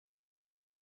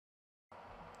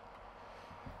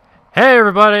Hey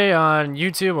everybody on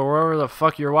YouTube or wherever the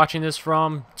fuck you're watching this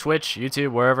from, Twitch,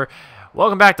 YouTube, wherever.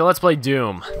 Welcome back to Let's Play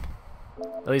Doom.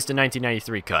 At least a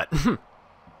 1993 cut.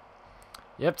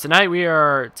 Yep,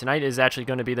 tonight is actually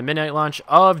going to be the midnight launch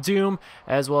of Doom,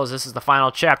 as well as this is the final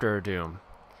chapter of Doom.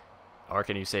 Or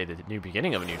can you say the new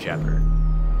beginning of a new chapter?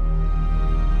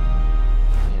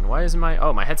 And why isn't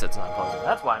my headset's not closing.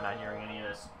 That's why I'm not hearing any of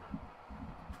this.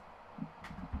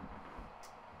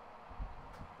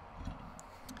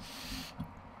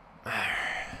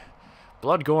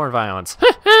 Blood, gore, and violence.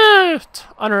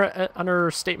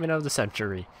 Understatement of the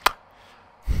century.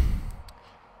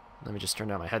 Let me just turn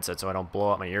down my headset so I don't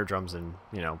blow out my eardrums and,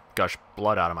 you know, gush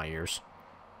blood out of my ears.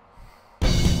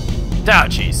 Ah,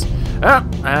 jeez.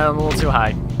 I'm a little too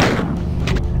high.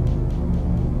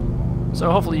 So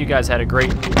hopefully you guys had a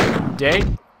great day.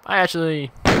 I had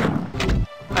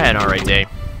an alright day.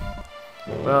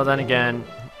 Well, then again,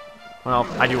 well,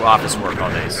 I do office work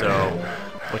all day, so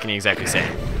what can you exactly say?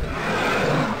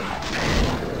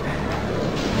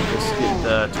 Just get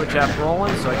the Twitch app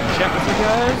rolling so I can check with you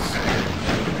guys.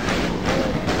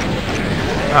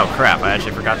 Oh crap, I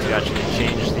actually forgot to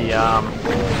change the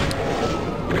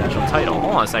actual title.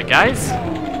 Hold on a sec, guys.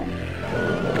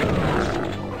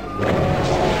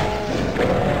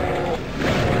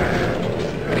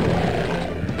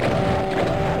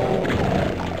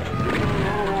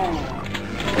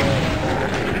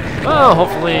 Well,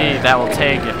 hopefully that will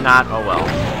take. If not, oh well.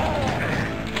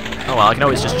 Oh well, I can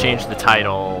always just change the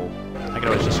title.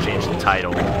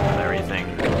 And everything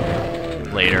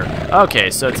later. Okay,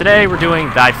 so today we're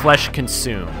doing Thy Flesh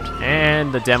Consumed.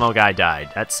 And the demo guy died.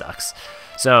 That sucks.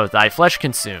 So, Thy Flesh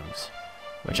Consumed.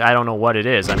 Which I don't know what it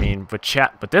is. I mean, but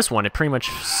this one, it pretty much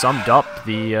summed up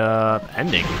the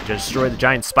ending. Destroy the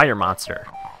giant spider monster.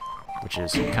 Which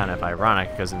is kind of ironic,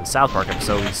 because in the South Park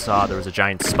episode we saw there was a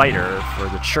giant spider for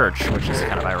the church, which is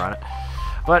kind of ironic.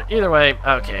 But either way,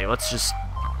 okay, let's just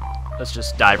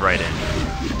dive right in.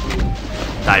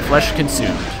 Thy Flesh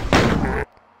Consumed.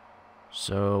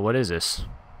 So, what is this?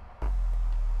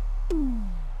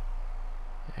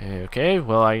 Okay,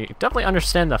 well, I definitely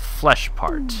understand the flesh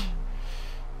part.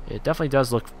 It definitely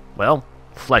does look, well,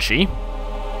 fleshy.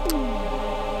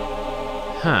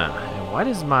 Huh, and why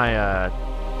does my,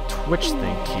 Twitch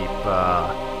thing keep,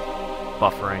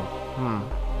 buffering?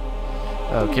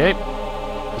 Okay,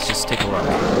 let's just take a look.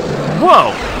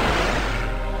 Whoa!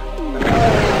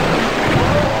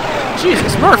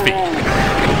 Jesus, Murphy!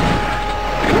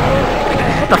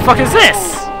 What the fuck is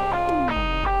this?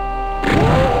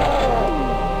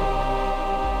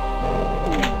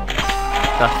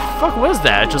 The fuck was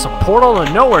that? Just a portal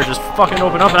to nowhere just fucking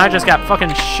opened up and I just got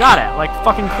fucking shot at like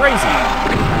fucking crazy.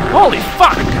 Holy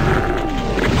fuck!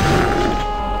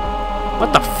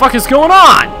 What the fuck is going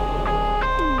on?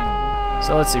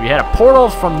 So let's see, we had a portal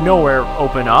from nowhere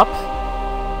open up.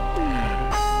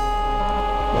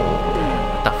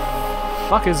 What the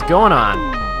fuck is going on?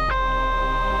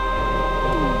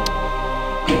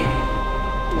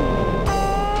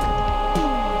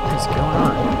 What is going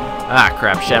on? Ah,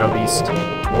 crap, Shadow Beast.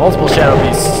 Multiple Shadow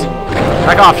Beasts.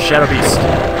 Back off, Shadow Beast.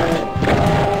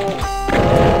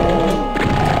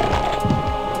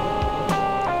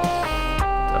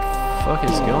 What the fuck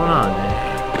is going on, man?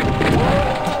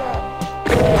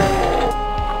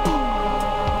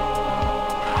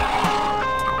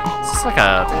 Is this like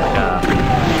a...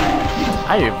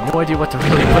 I have no idea what to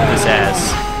really put this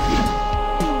as.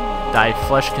 Thy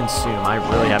Flesh Consume. I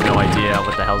really have no idea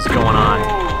what the hell's going on.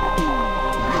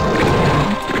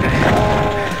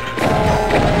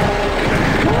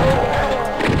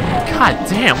 God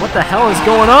damn, what the hell is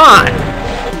going on?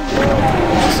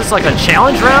 Is this like a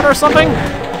challenge round or something?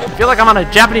 I feel like I'm on a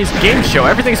Japanese game show.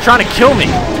 Everything's trying to kill me.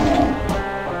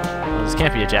 Well, this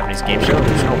can't be a Japanese game show.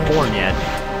 There's no porn yet.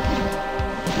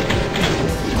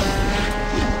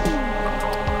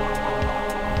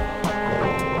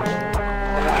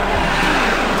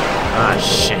 Ah,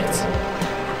 shit.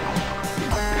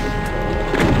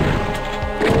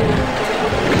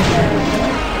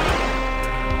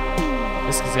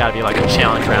 This has got to be like a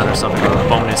challenge round or something, or a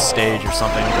bonus stage or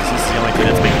something, because this is the only thing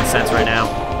that's making sense right now.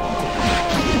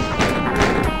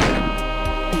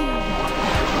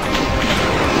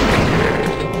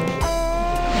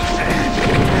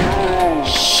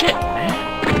 Shit, man.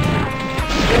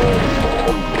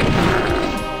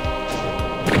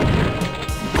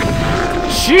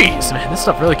 Jeez, man, this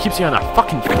stuff really keeps you on their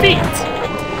fucking feet.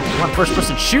 If you want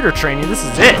first-person shooter training, this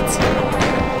is it.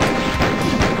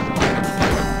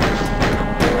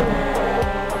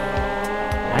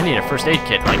 I need a first aid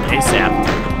kit, like ASAP.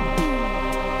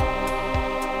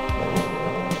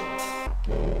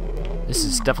 This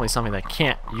is definitely something that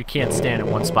you can't stand in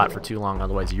one spot for too long,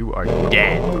 otherwise you are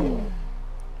dead.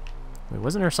 Wait,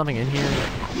 wasn't there something in here?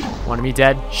 Wanted me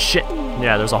dead? Shit.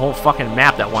 Yeah, there's a whole fucking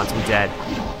map that wants me dead.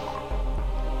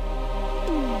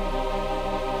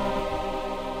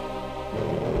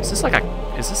 Is this like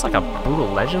a Brutal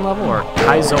Legend level or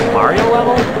Kaizo Mario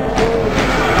level?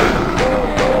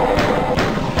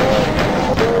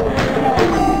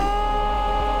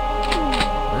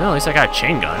 Well, at least I got a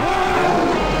chain gun.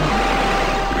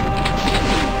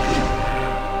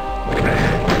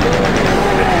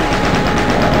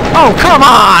 Oh, come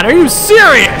on! Are you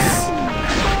serious?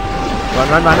 Run,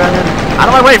 run, run, run, run. Out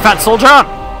of my way, fat soldier!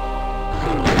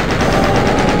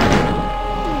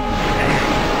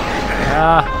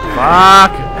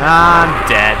 Fuck! I'm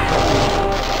dead.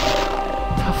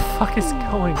 What the fuck is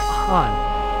going on?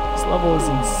 This level is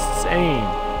insane.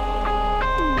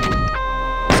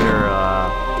 Is there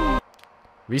a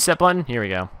reset button? Here we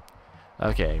go.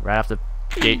 Okay, right off the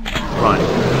gate, run.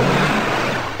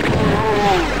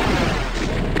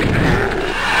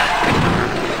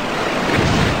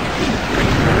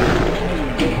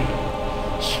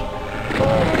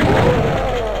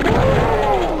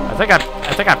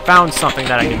 I think I found something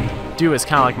that I can do as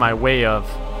kind of like my way of,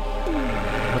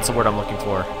 what's the word I'm looking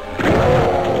for?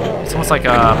 It's almost like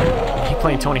keep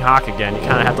playing Tony Hawk again. You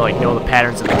kind of have to like know the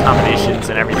patterns and the combinations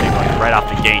and everything like right off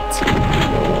the gate.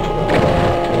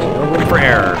 No room for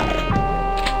error.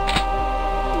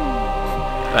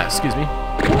 Excuse me.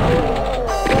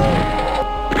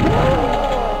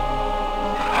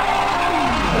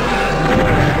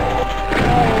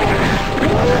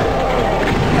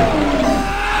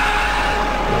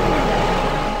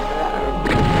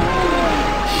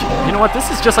 You know what? This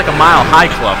is just like a Mile High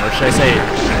Club, or should I say,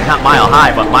 not Mile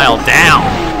High, but Mile Down.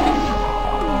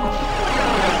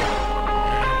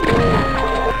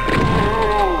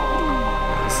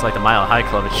 This is like the Mile High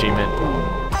Club achievement.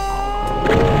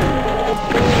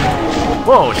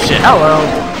 Whoa, shit!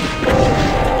 Hello.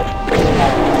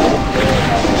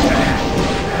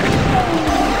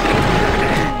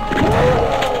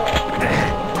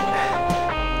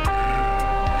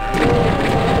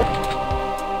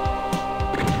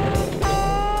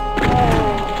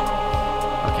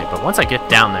 Once I get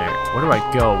down there, where do I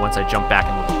go once I jump back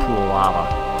into the pool of lava?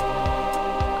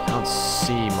 I don't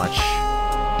see much.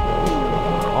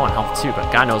 Oh, and health too,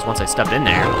 but God knows once I step in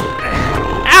there.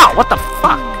 Ow! What the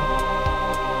fuck?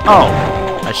 Oh,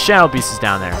 a shadow beast is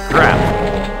down there. Crap.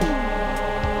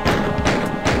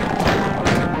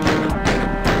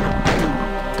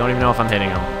 Don't even know if I'm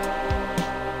hitting him.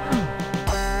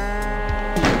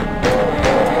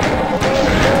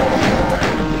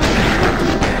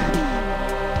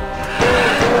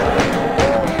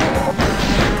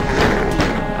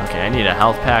 I need a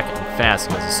health pack and fast,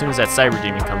 because as soon as that Cyber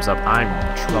Demon comes up, I'm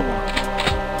in trouble.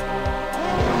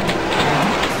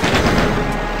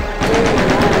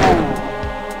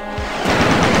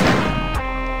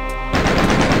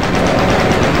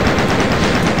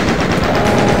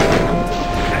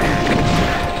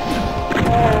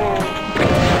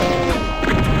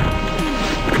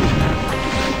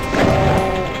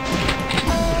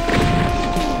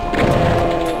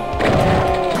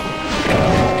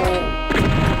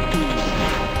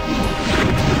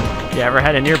 You ever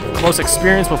had a near close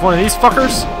experience with one of these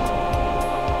fuckers?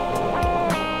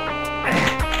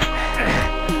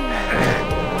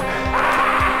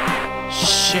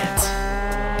 Shit.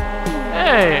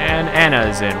 Hey, and Anna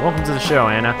is in. Welcome to the show,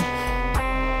 Anna.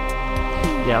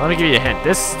 Yeah, let me give you a hint.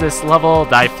 This level,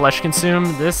 Die Flesh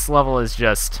Consume, this level is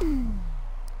just...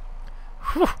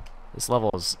 Whew, this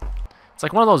level is... It's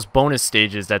like one of those bonus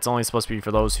stages that's only supposed to be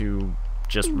for those who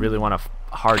just really want a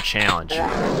hard challenge.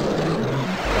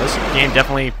 This game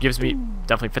definitely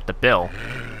fit the bill.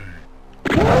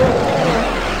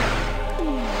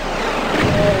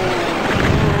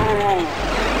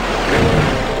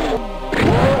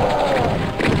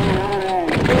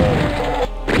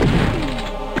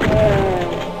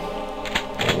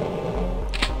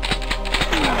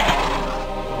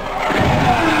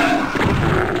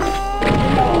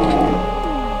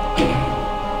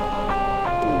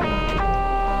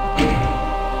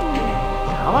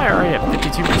 How am I already at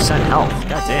 52% health?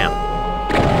 God damn.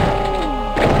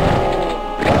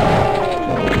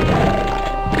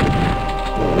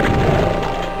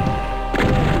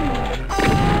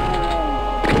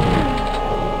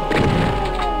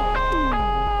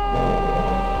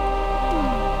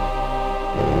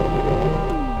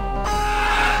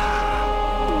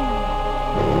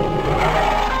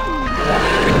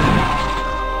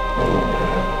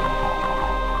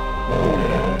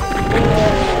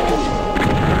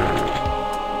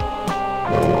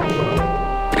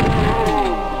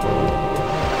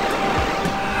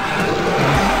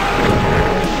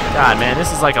 God, man,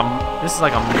 this is like a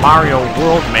Mario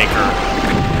World Maker.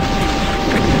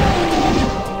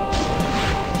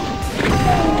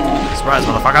 Surprise,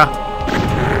 motherfucker!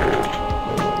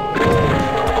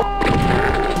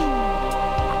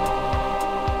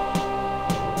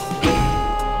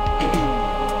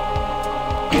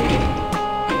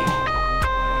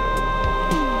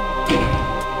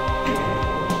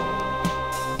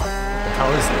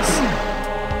 How is this?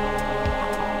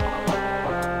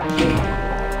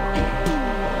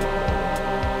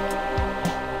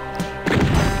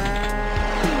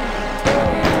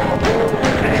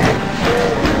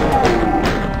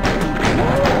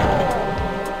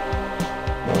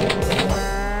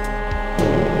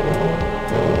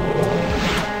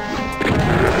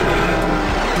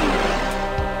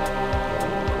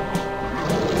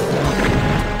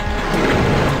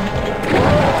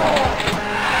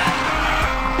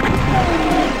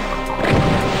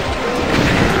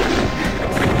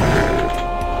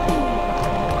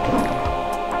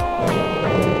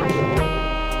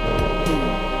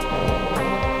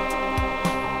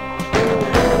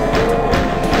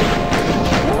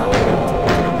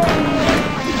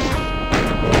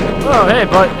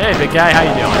 Oh, hey, big guy, how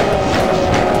you doing?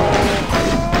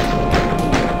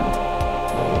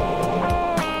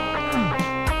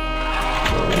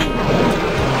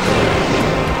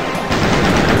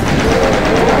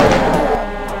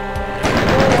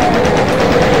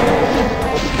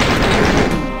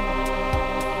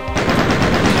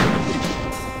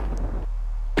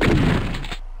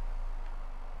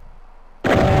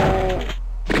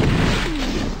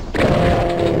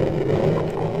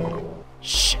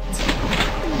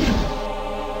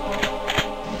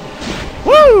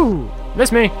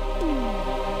 Miss me!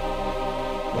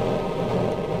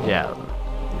 Yeah.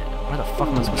 Where the fuck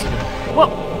am I supposed to go?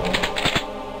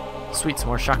 Whoa! Sweet, some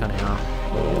more shotgun ammo.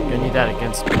 Gonna need that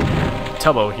against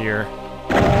Tubbo here.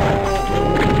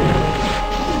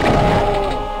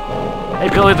 Hey,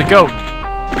 Billy the Goat!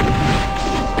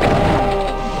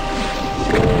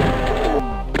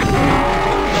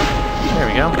 There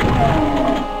we go.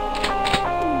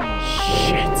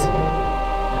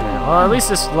 Well, at least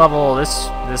this level, this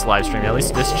live stream, at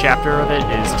least this chapter of it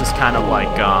is just kind of like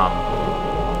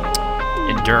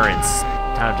endurance,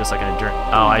 kind of just like an endurance.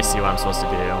 Oh, I see what I'm supposed to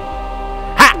do.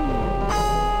 Ha!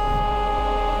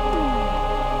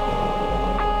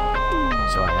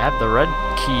 So I have the red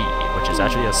key, which is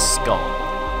actually a skull.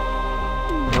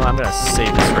 You know, I'm gonna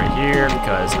save this right here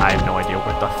because I have no idea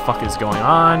what the fuck is going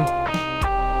on.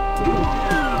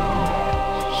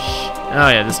 Oh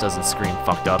yeah, this doesn't scream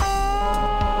fucked up.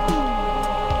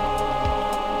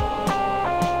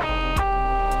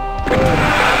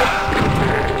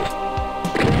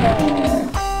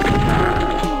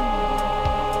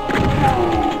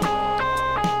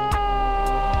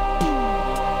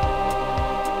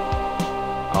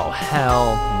 Oh,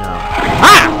 hell no.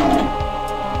 Ah!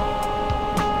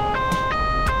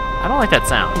 I don't like that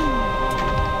sound.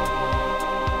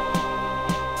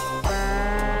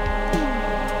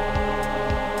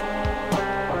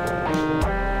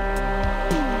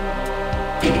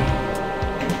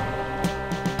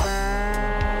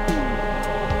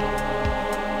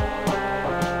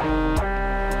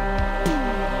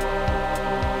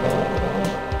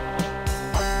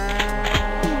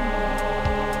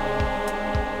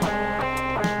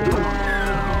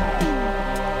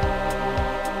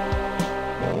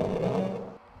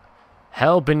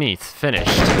 Hell Beneath, finished.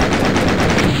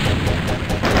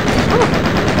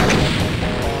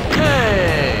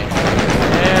 Hey!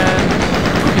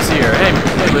 And Luke is here. Hey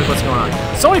Luke, what's going on?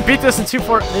 Somebody beat this in 2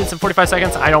 minutes and 45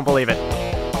 seconds? I don't believe it.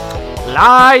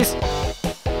 Lies!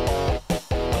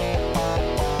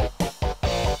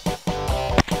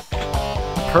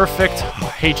 Perfect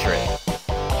Hatred.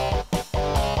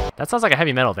 That sounds like a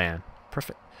heavy metal band.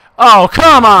 Perfect. Oh,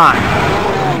 come on!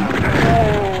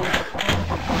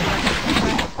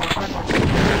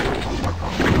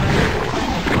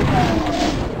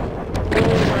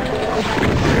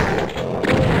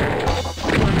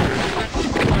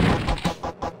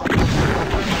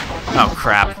 Oh,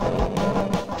 crap.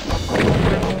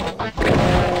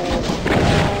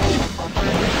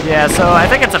 Yeah, so I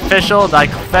think it's official.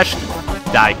 Flesh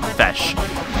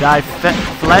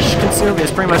Consume is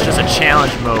pretty much just a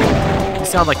challenge mode.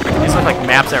 These look like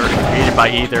maps that were created by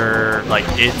either like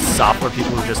id Software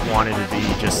people who just wanted to be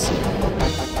just.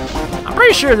 I'm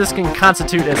pretty sure this can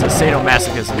constitute as a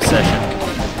sadomasochism session.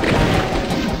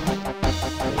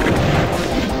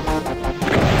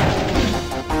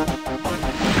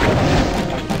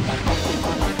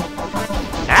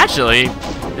 Actually,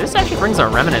 this actually brings our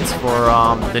remnants for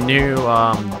the new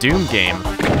Doom game.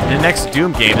 the next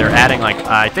Doom game, they're adding, like,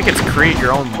 I think it's create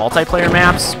your own multiplayer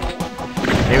maps.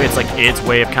 Maybe it's like its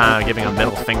way of kind of giving a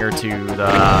middle finger to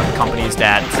the companies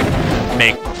that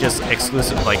make just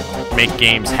exclusive, like, make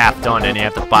games half done and you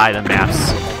have to buy the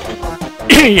maps.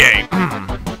 Yay!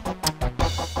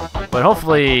 But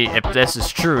hopefully, if this is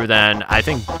true, then I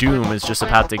think Doom is just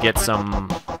about to get some,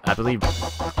 I believe,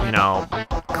 you know,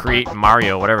 Create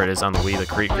Mario, whatever it is on the Wii, the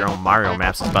Create Your Own Mario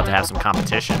Maps is about to have some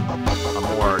competition. A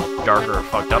more darker,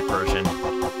 fucked up version.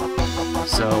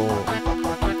 So,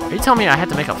 are you telling me I had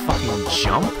to make a fucking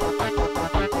jump?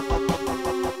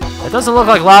 It doesn't look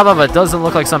like lava, but it doesn't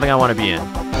look like something I want to be in.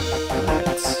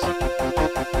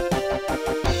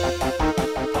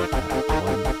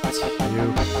 Alright. 1,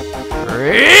 2,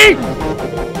 3!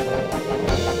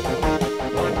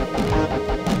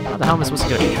 How the hell am I supposed to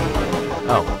get?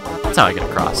 Oh, that's how I get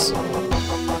across.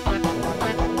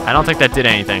 I don't think that did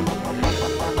anything.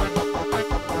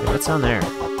 Wait, what's down there?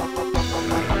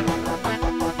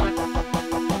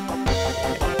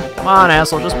 Come on,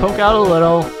 asshole, just poke out a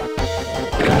little.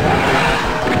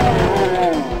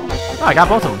 Oh, I got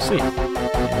both of them, sweet.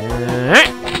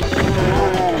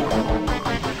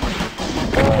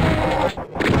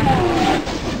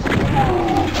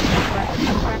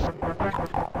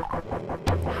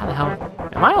 How the hell?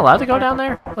 Am I allowed to go down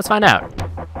there? Let's find out.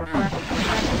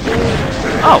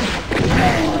 Oh!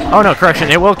 Oh no,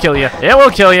 correction, it will kill you. It will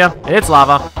kill you. It's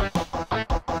lava.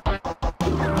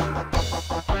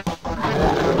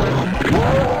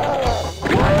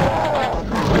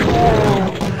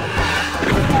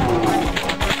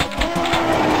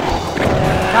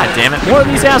 God damn it, more of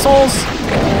these assholes!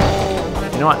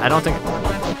 You know what, I don't think...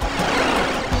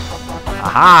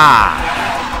 Aha!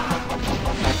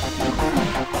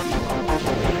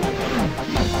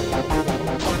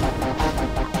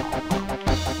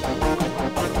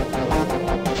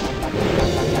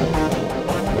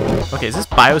 Okay, is this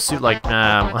biosuit like...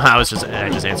 I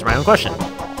just answered my own question.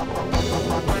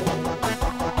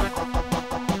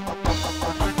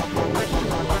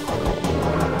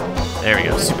 There we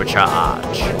go,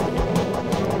 supercharge.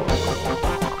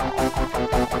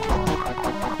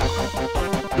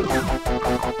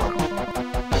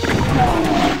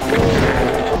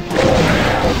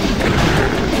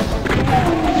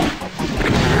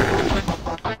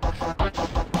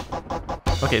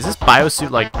 Okay, is this biosuit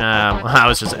like...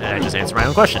 I just answered my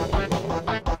own question.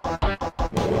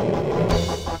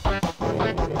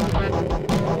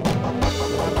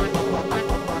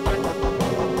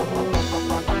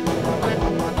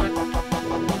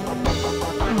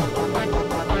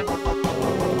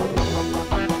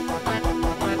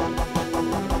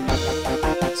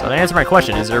 So to answer my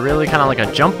question, is there really kind of like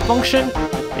a jump function?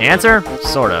 The answer,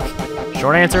 sort of.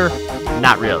 Short answer,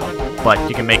 not really. But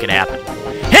you can make it happen.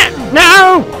 Hit!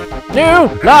 No! No!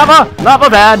 Lava! Lava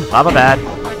bad! Lava bad.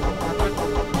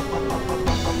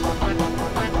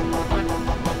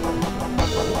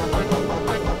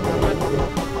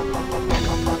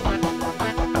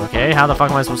 Okay, how the fuck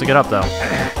am I supposed to get up though?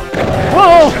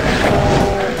 Whoa!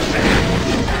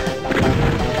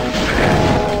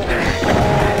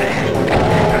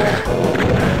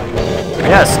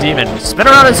 Yes, Steven. Spin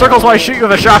around in circles while I shoot you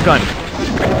with a shotgun.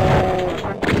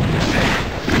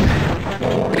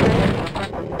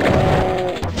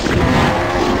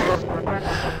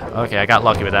 Okay, I got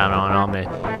lucky with that one on me.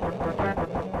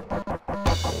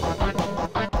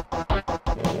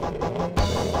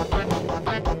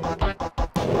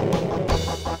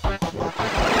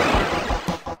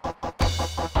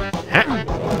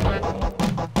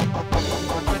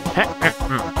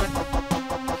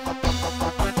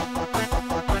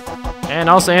 And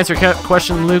also answer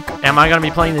question, Luke, am I going to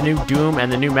be playing the new Doom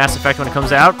and the new Mass Effect when it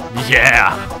comes out?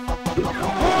 Yeah!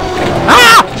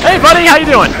 Ah! Hey, buddy, how you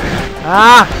doing?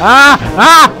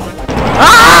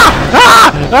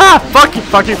 Fuck you,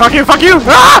 fuck you, fuck you, fuck you!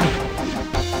 Ah!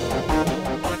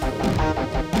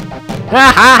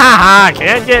 Ha ha ha ha!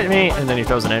 Can't get me! And then he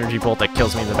throws an energy bolt that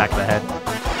kills me in the back of the head.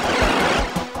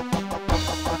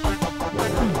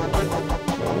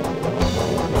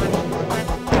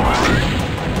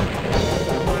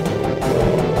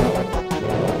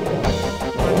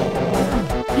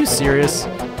 Are you serious?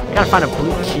 I gotta find a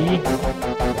blue key.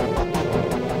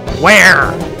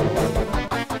 Where?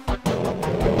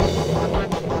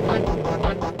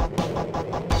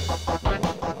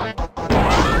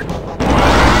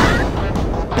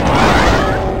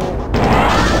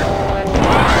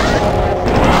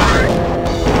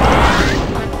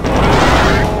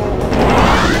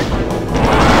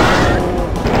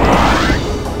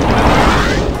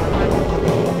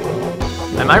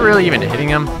 Am I really even hitting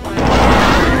him? Well,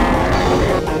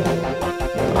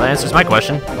 that answers my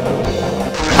question.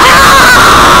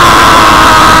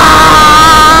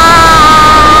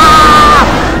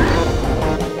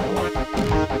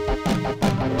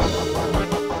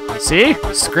 See?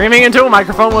 Screaming into a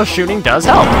microphone while shooting does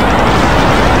help.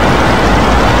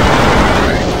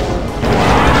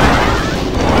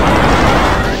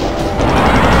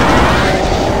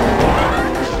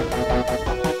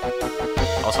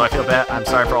 Also, I feel bad. I'm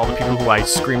sorry for all the people who I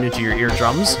screamed into your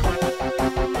eardrums.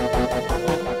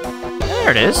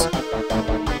 There it is.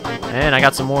 And I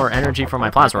got some more energy from my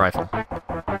plasma rifle.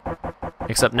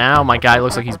 Except now, my guy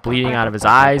looks like he's bleeding out of his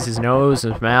eyes, his nose,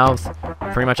 his mouth,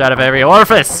 pretty much out of every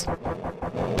orifice!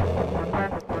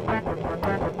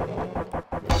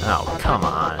 Oh, come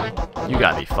on. You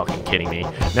gotta be fucking kidding me.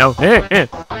 No.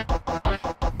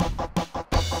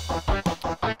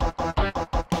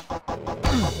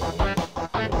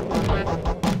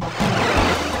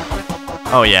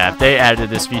 Oh yeah, if they added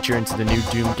this feature into the new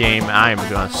Doom game, I am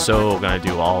gonna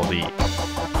do all the...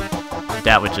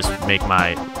 That would just make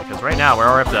my... Because right now, we're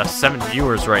already up to 7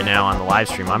 viewers right now on the live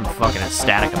stream. I'm fucking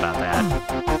ecstatic about that.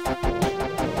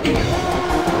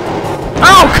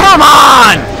 Oh, come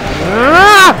on!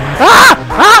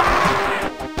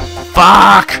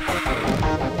 Fuck!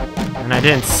 And I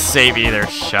didn't save either.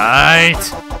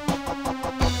 Shite!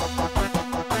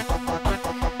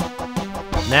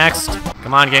 Next.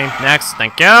 Come on, game. Next.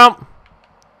 Thank you!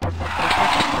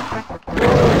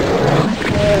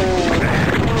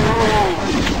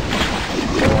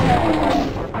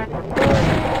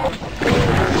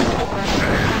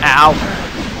 Ow.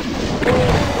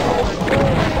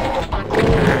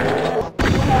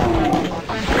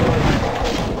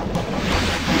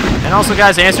 And also,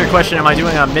 guys, to answer your question, am I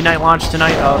doing a midnight launch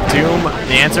tonight of Doom?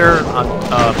 The answer,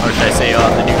 or should I say,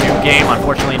 the new Doom game?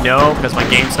 Unfortunately, no, because my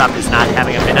GameStop is not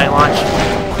having a midnight launch.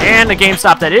 And the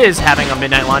GameStop that is having a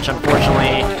midnight launch,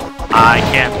 unfortunately, I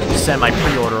can't send my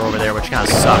pre-order over there, which kind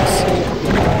of sucks.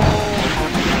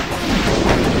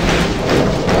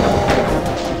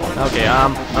 Okay,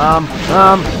 where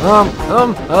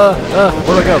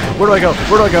do I go? Where do I go?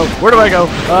 Where do I go? Where do I go?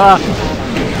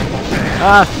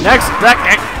 Next,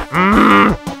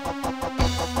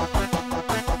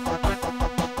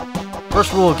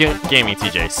 First rule of gaming,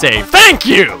 TJ, say thank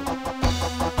you!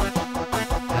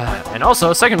 And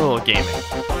also, second rule of gaming.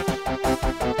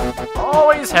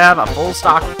 Always have a full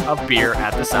stock of beer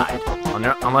at the side.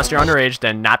 Unless you're underage,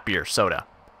 then not beer, soda.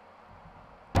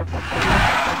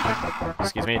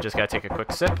 Excuse me, just gotta take a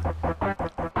quick sip.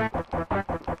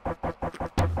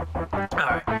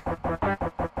 Alright.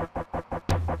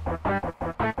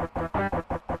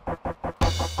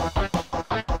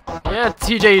 Yeah,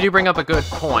 TJ, you do bring up a good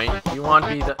point. You don't want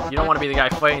to be the guy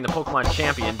fighting the Pokemon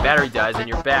champion, battery dies, and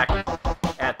you're back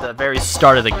at the very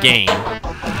start of the game.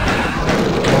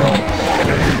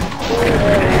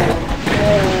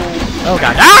 Oh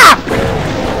god. Ah!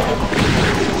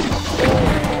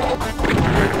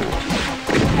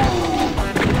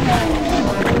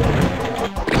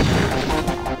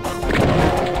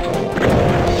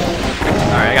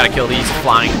 Alright, I gotta kill these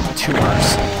flying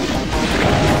tumors.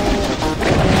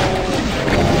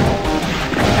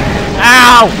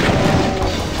 Ow!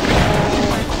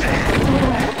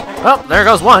 Oh, there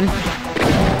goes one.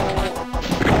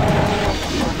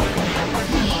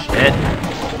 Shit.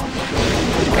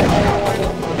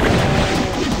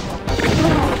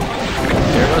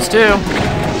 There goes two.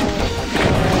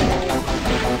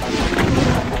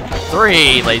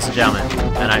 3, ladies and gentlemen.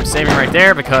 And I'm saving right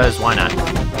there because why not?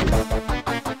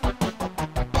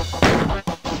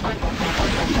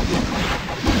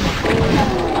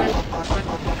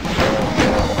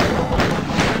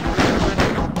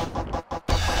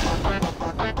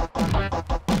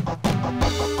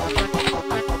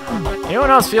 Anyone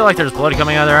else feel like there's blood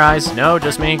coming out of their eyes? No,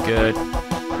 just me? Good.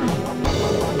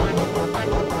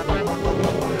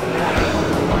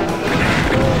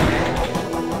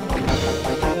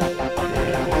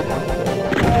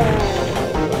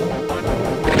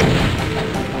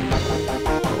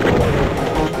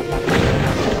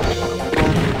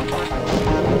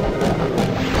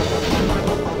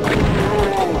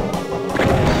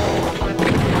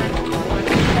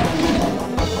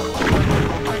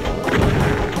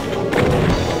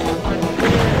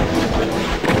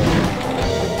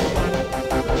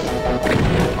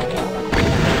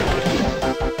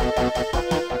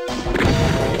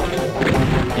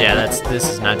 Yeah, this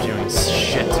is not doing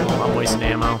shit to him. I'm wasting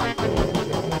ammo.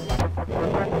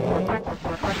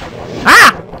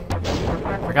 Ah!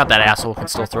 Forgot that asshole can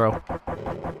still throw.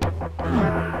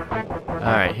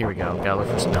 Alright, here we go. Gotta look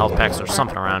for some health packs or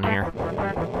something around here.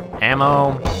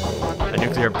 Ammo. A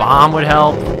nuclear bomb would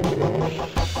help.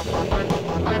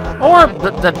 Or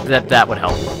that would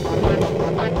help.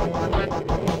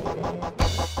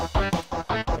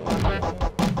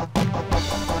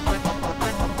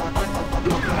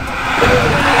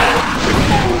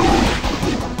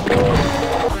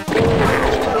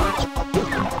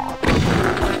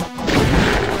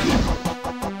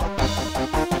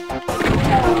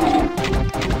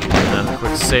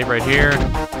 save right here.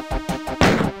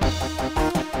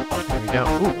 There we go.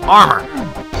 Ooh, armor!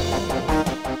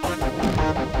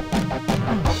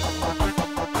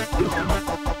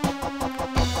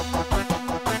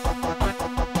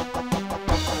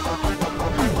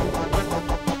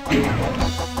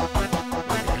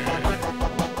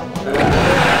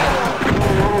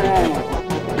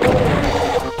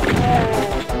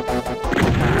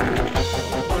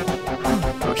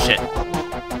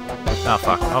 Oh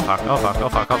fuck, oh fuck, oh fuck, oh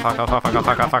fuck, oh fuck, oh fuck, oh fuck, oh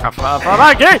fuck, oh fuck, oh fuck, oh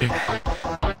fuck,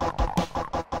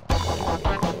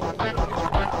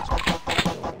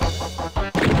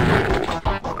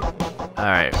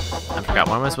 Alright, I forgot,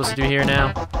 what am I supposed to do here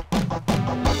now?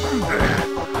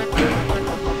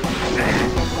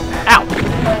 Ow!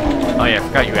 Oh yeah, I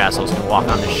forgot you assholes can walk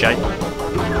on this shite.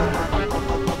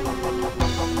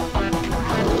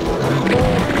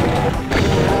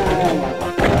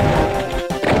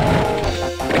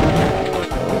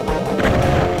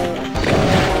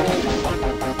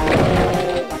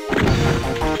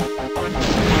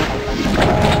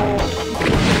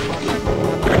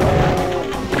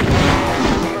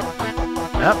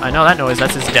 Yep, I know that noise,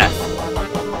 that's his death.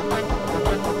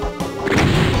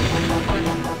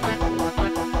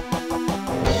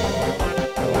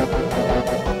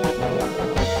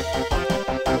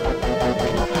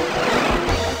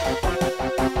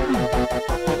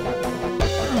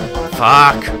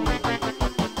 Fuck!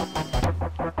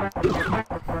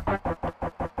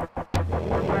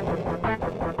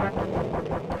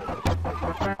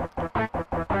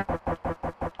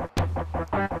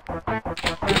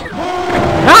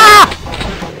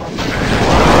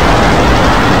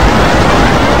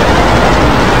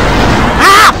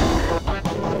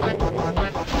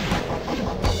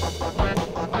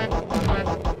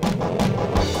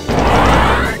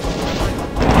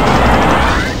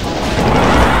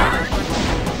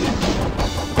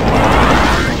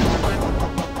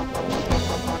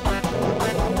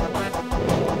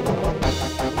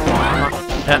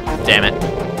 Damn it.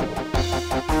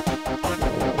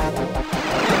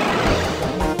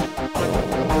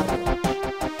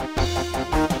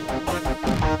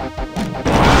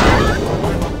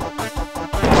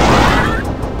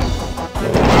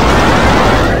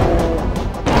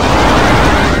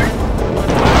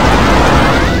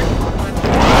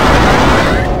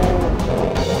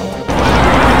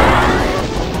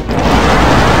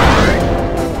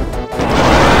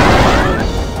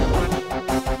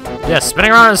 Yes,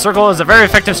 spinning around in a circle is a very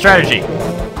effective strategy.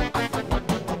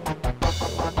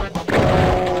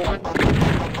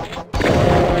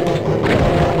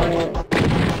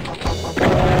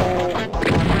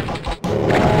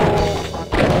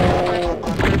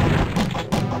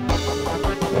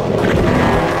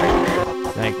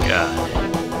 Thank God.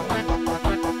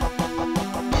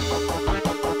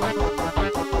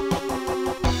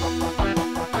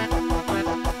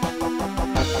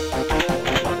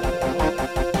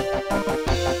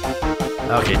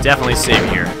 Okay, definitely save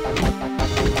here.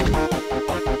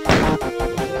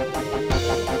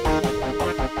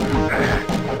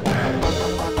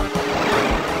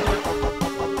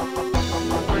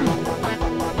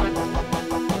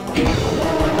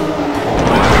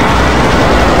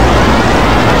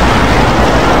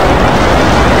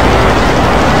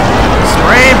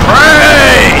 Spray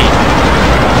prey!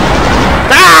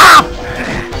 Ah!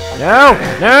 No!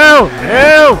 No!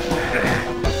 No!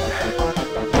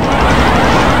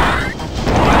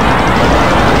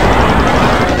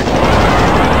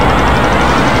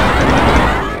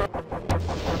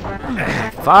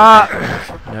 Fuck!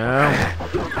 No.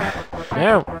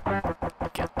 No.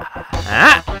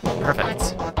 Ah!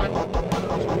 Perfect.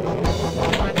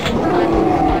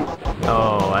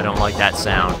 Oh, I don't like that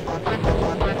sound.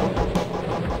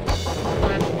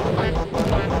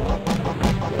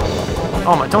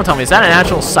 Oh my, don't tell me, is that an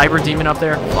actual cyber demon up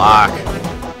there? Fuck.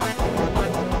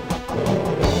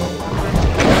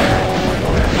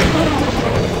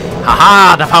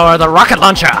 Haha, the power of the rocket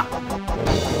launcher!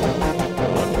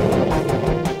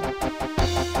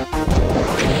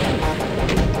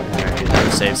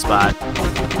 Save spot.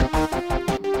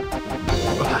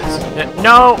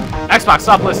 No! Xbox,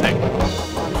 stop listening.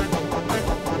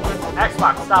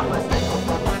 Xbox, stop listening.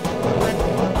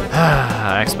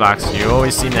 Xbox, you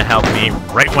always seem to help me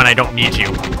right when I don't need you.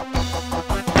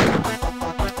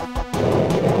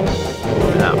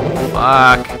 Oh,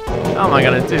 fuck. How am I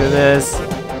gonna do this?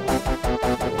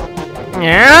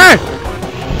 Yeah!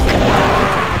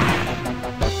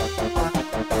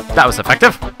 That was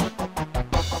effective.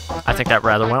 I think that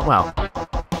rather went well.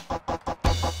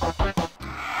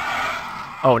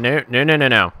 Oh, no, no, no, no,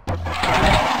 no.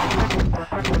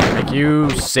 Thank you,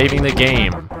 saving the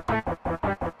game.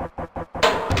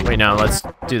 Wait, no, let's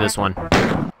do this one.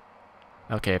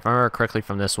 Okay, if I remember correctly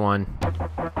from this one.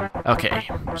 Okay,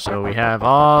 so we have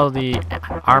all the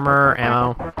armor,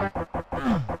 ammo.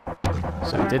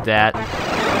 So we did that.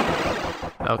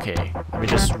 Okay, let me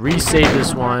just resave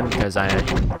this one, because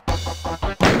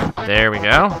there we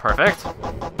go, perfect.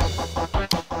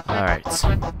 Alright.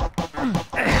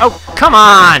 Oh, come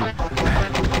on!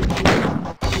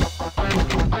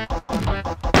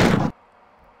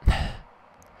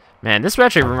 Man, this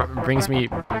actually brings me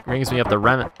up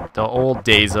the old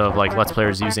days of like Let's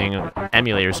Players using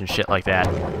emulators and shit like that.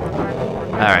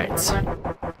 Alright.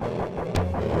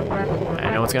 I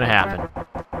know what's gonna happen.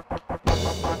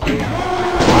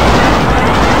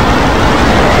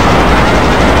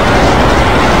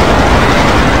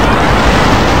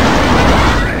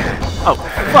 Oh,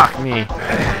 fuck me.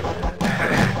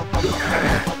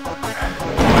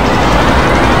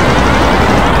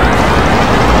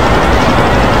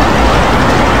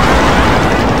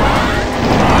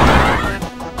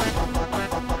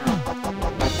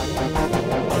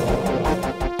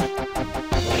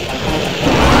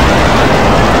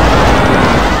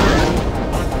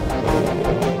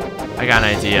 I got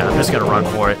an idea. I'm just gonna run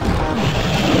for it.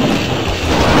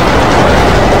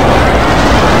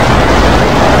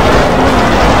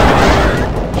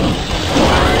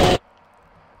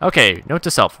 Okay, note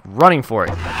to self, running for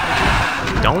it.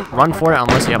 Don't run for it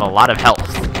unless you have a lot of health.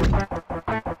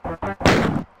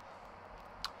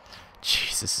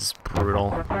 Jeez, this is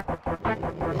brutal.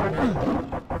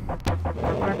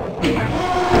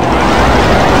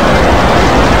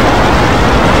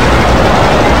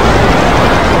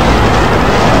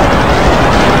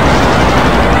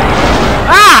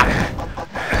 Ah!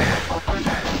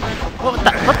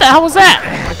 What the hell was that?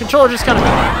 My controller just kind of...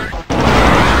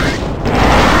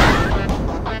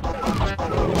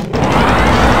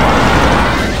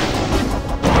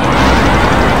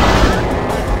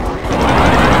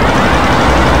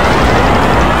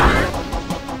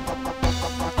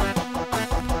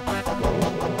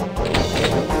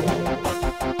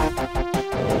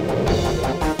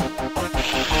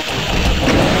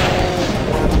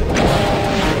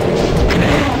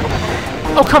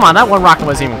 Oh, come on, that one rocket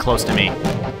wasn't even close to me.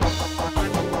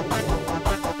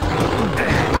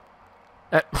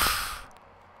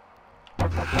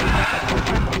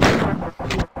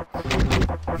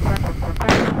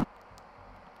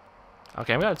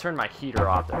 Okay, I'm gonna turn my heater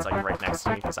off that's like right next to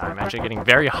me because I'm actually getting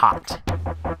very hot.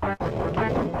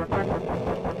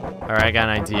 Alright, I got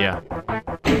an idea.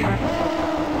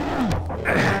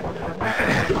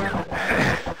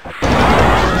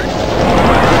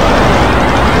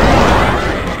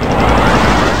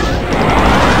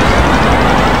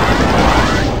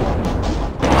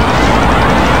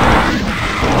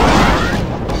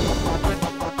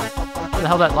 Where the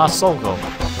hell did that lost soul go?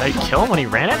 Did I kill him when he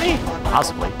ran at me?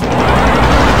 Possibly.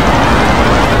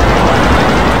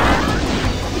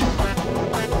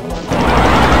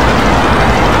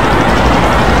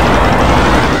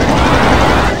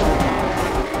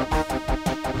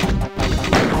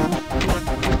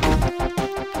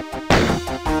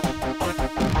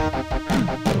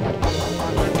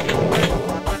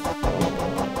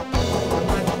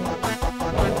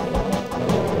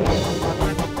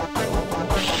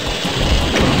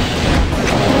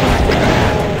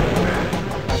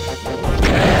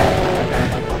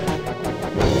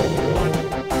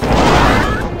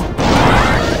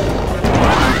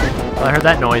 I heard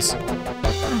that noise.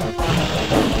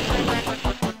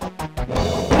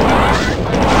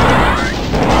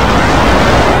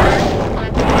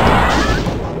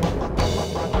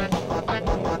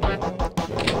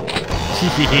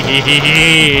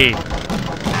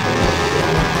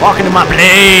 Walk into my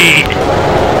blade!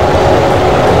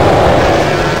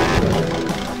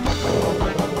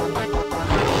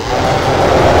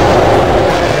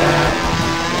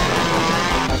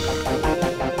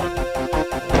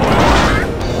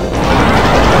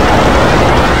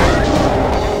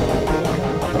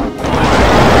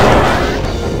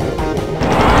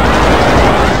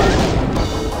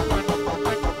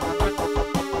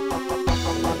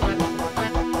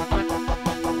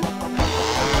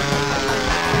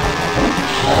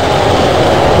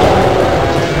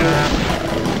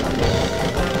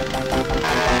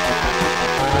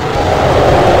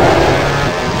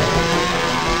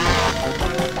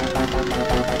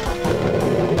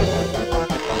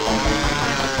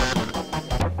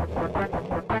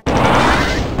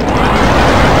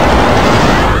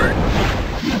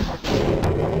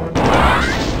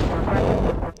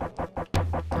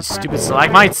 Stupid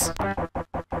stalagmites!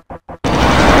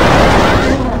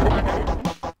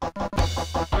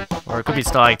 Or it could be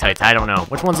stalactites, I don't know.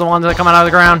 Which one's the ones that come out of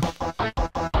the ground?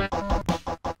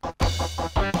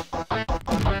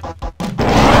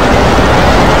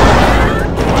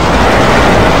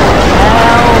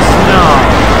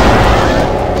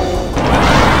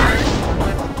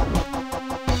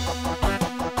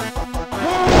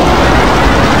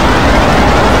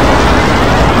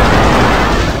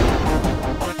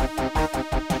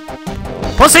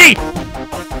 Pussy!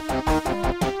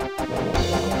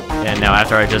 And now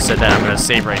after I just said that, I'm gonna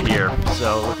save right here.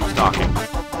 So look who's talking.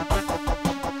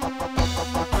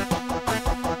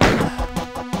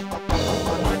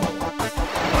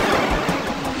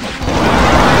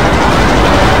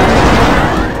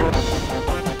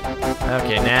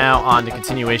 Okay, now on the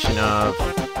continuation of...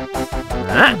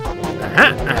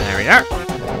 There we are.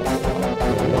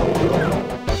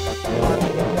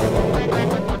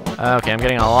 Okay, I'm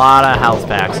getting a lot of health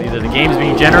packs. Either the game's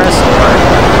being generous or...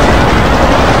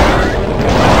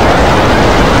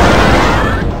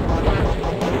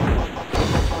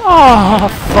 Oh,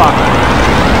 fuck.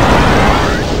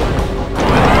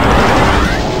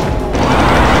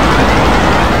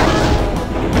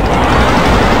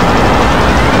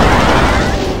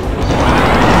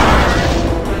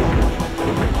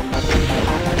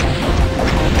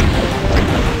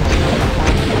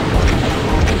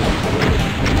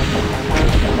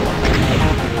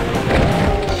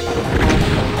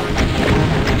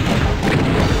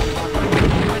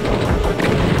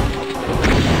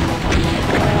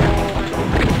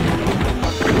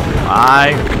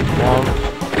 I won't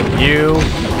you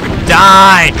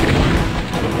die!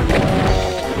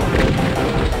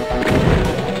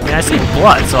 I mean, I see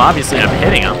blood, so obviously I'm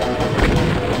hitting him.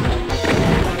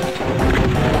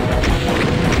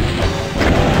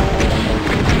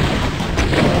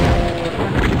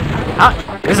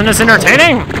 Isn't this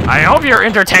entertaining? I hope you're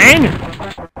entertained!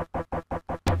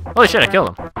 Holy shit, I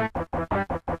killed him.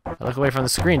 I look away from the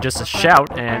screen just to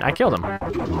shout, and I killed him.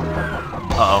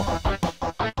 Uh-oh.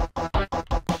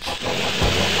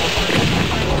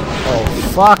 Oh,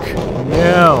 fuck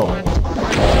no.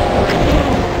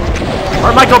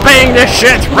 Where am I obeying this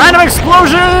shit? Random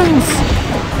explosions!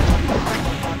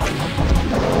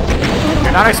 If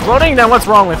you're not exploding, then what's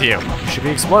wrong with you? You should be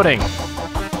exploding.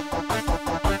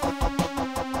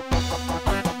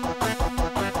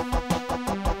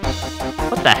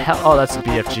 What the hell? Oh, that's the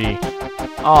BFG.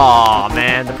 Aw,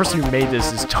 man. The person who made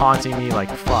this is taunting me like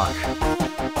fuck.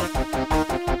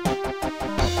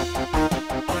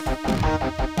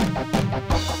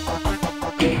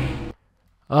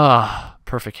 Ah,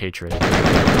 perfect hatred.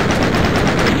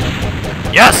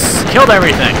 Yes! Killed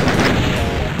everything!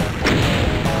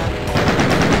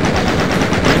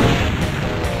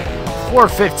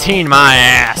 $415 my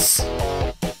ass!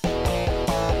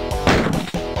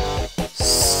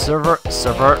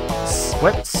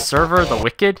 What? Server the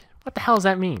Wicked? What the hell does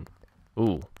that mean?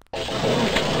 Ooh.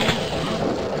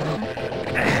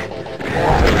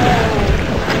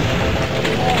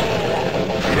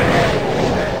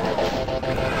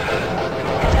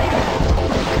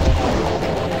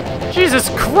 Jesus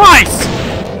Christ!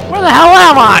 Where the hell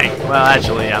am I? Well,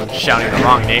 actually, I'm shouting the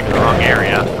wrong name in the wrong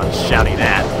area. I'm shouting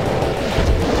that.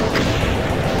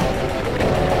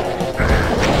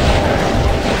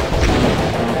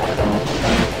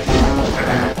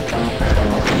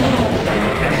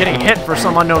 I'm getting hit for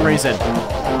some unknown reason.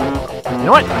 You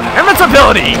know what?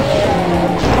 Invincibility!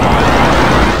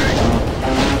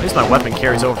 At least my weapon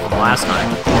carries over from last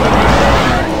time.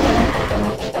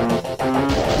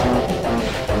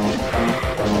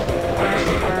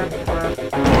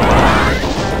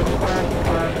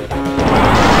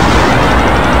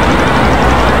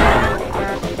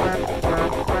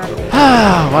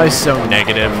 Why so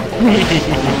negative?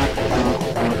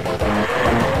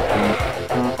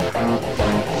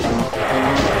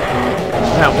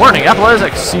 Now, warning,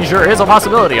 epileptic seizure is a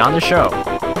possibility on the show.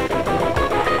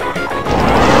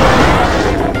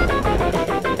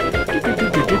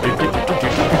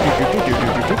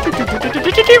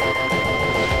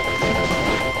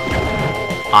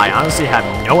 I honestly have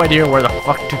no idea where the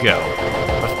fuck to go.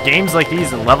 With games like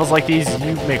these and levels like these,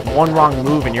 you make one wrong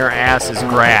move and your ass is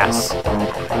grass.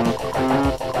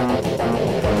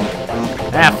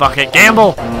 Ah, fuck it,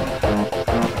 gamble!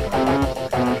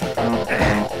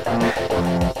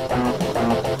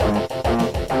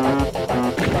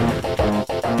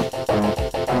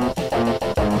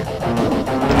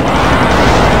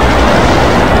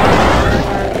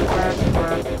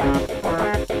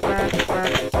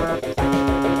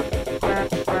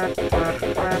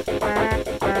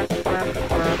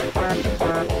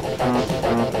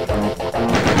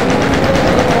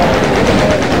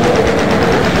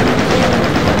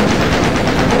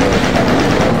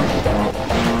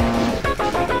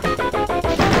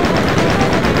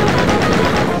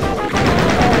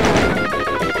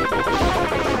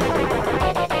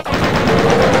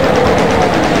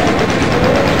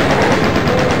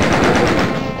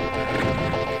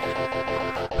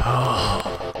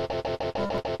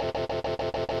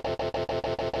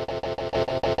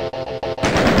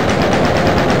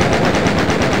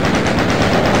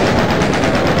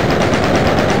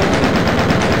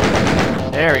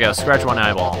 go. Scratch one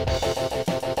eyeball.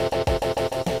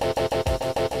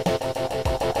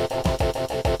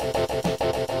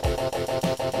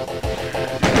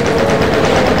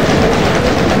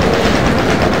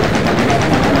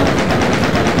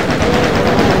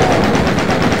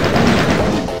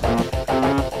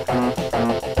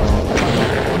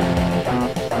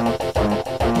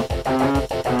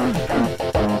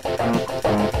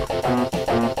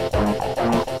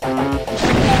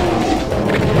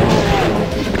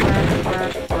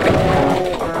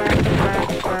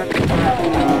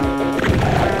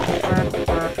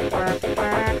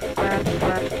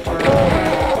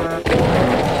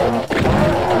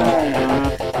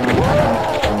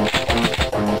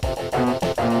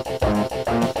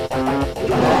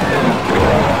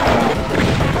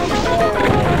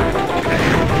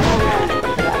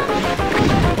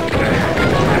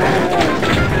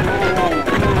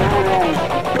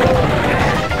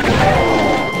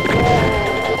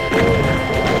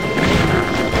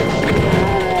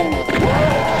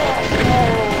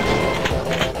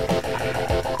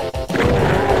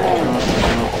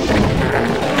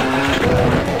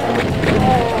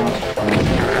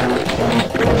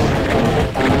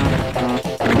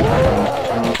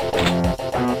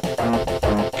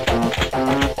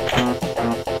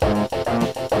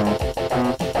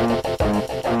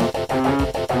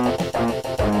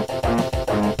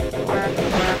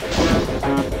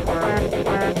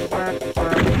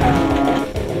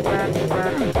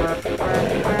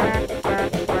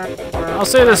 I'll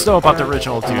say this though about the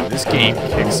original Doom, this game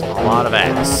kicks a lot of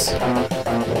ass.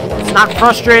 It's not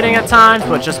frustrating at times,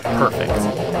 but just perfect.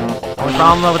 The only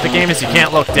problem though with the game is you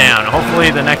can't look down. Hopefully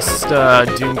the next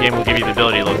Doom game will give you the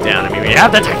ability to look down. I mean, we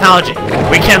have the technology.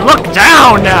 We can look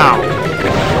down now!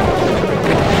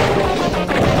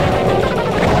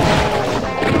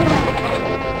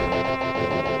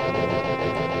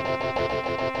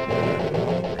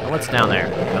 Now what's down there?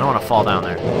 I don't want to fall down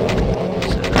there.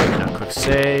 Quick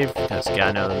save, because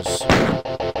God knows what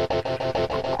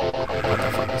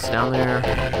the fuck is down there.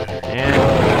 And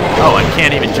oh, I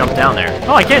can't even jump down there.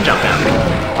 Oh, I can jump down.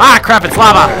 Ah, crap! It's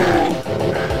lava.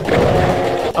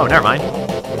 Oh, never mind.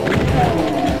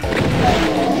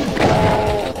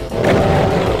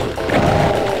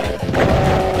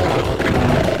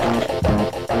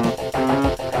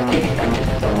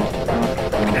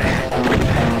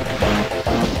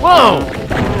 Whoa!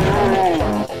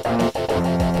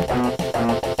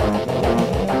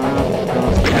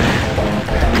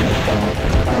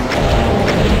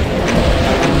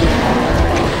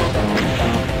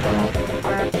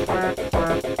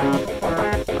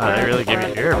 They really give you.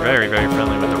 You're very, very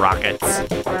friendly with the rockets.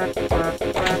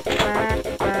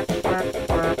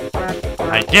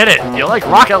 I get it. You like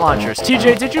rocket launchers.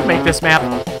 TJ, did you make this map?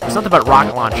 It's nothing but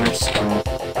rocket launchers.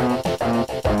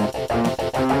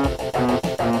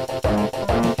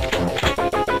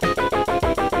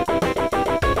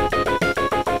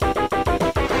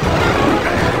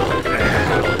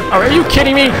 Oh, are you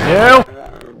kidding me? No.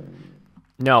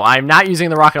 No, I'm not using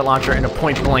the rocket launcher in a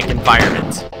point-blank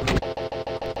environment.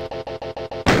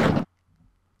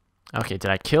 Okay,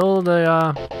 did I kill the,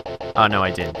 Oh, no,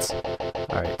 I didn't.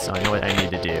 Alright, so I know what I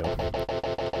need to do.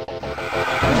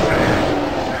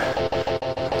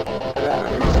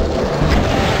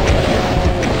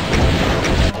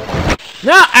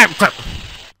 No!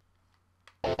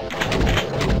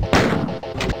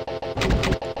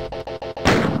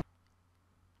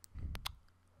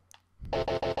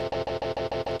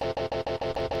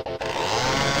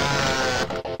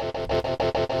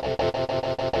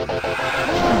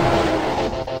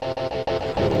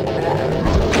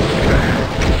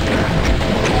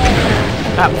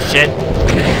 Oh, shit.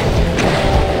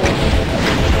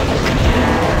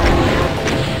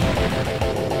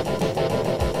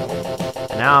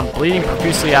 And now I'm bleeding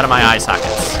profusely out of my eye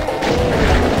sockets.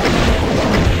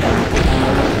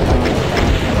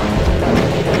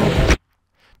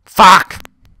 Fuck!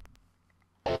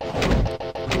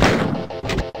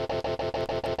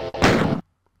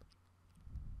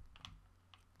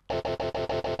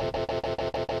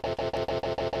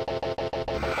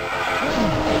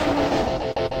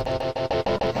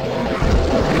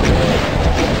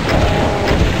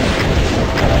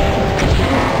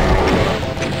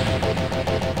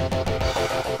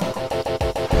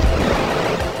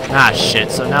 Ah, shit,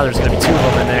 so now there's gonna be two of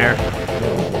them in there.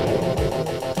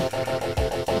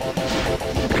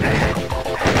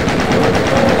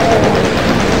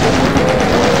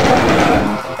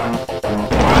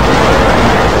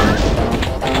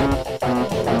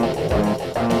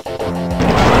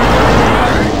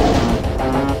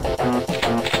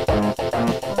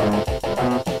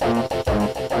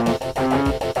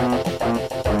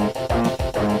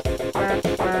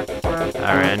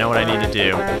 what I need to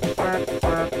do.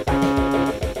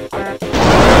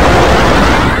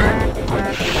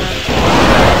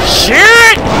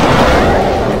 Shit!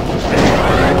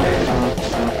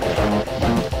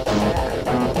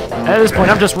 At this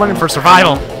point, I'm just running for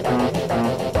survival.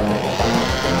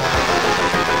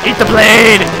 Eat the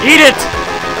blade! Eat it!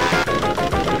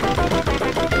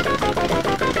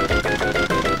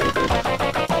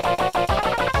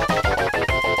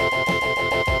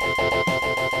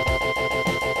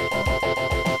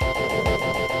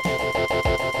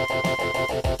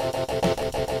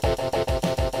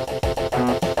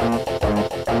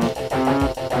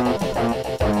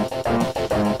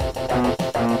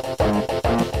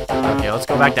 Okay, let's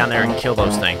go back down there and kill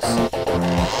those things.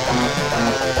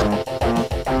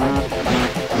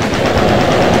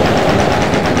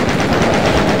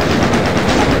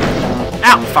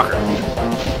 Ow,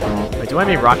 fucker. Wait, do I have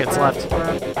any rockets left?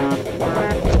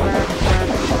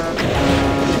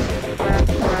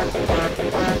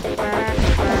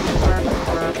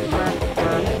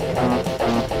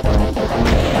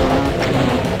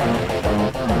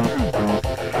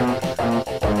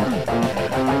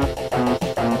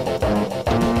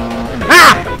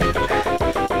 Ah!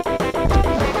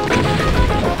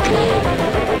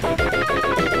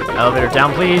 Elevator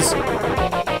down, please.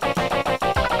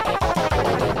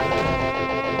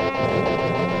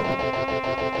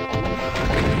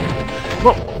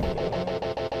 Whoa!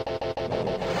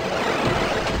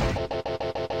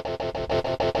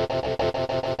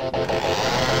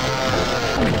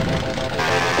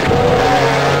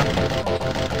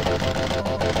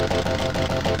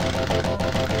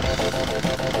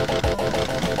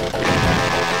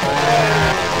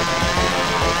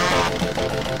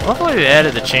 Hopefully they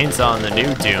added the chainsaw in the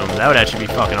new Doom. That would actually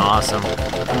be fucking awesome.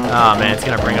 Oh man, it's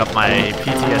gonna bring up my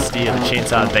PTSD of the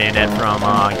chainsaw bayonet from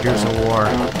Gears of War.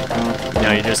 You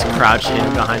know, you just crouch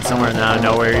hidden behind somewhere and then out of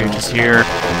nowhere you're just here.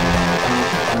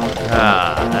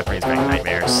 That brings back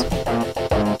nightmares.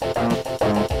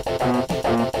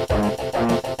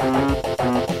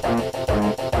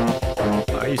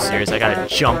 Are you serious? I gotta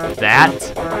jump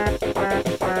that?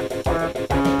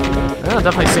 I'll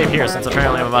definitely save here since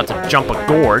apparently I'm about to jump a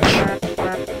gorge.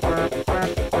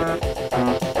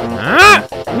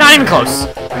 Not even close.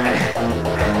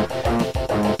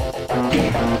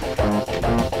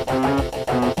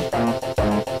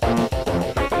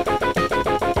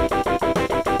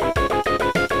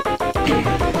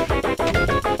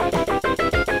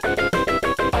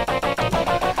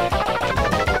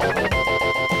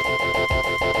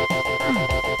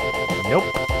 Nope.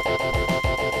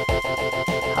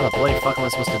 How the bloody fuck am I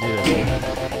supposed to do this?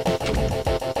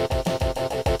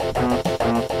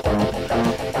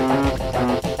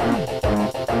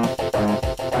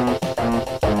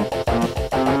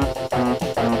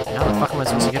 How the fuck am I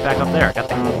supposed to get back up there? I got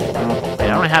the... Wait, I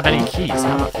don't have any keys.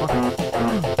 How the fuck?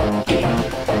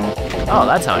 Oh,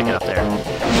 that's how I get up there.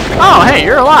 Oh, hey,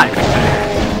 you're alive!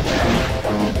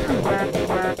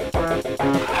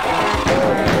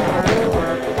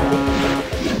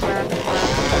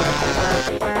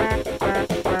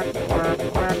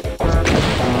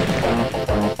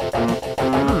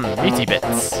 Meaty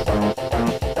bits.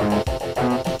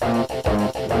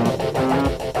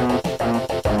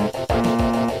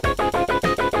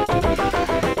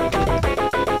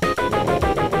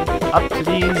 Up,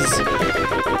 please.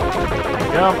 There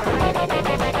you go.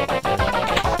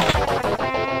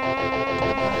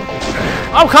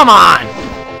 Oh, come on!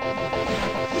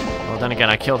 Well, then again,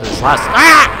 I killed his last...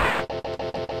 Ah!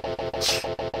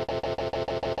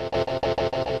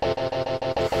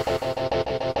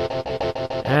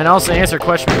 And also answer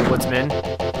question, Woodsman,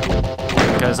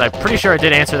 because I'm pretty sure I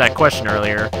did answer that question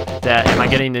earlier, that am I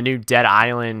getting the new Dead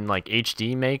Island, like,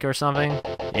 HD make or something?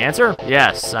 The answer?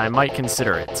 Yes, I might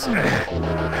consider it.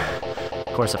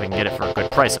 Of course, if I can get it for a good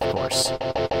price, of course.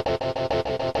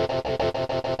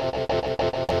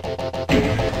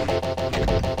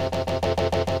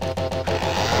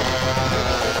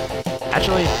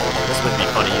 Actually, this would be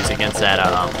fun to use against that,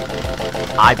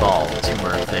 eyeball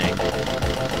tumor thing.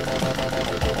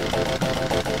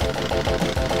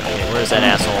 Where's that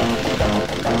asshole?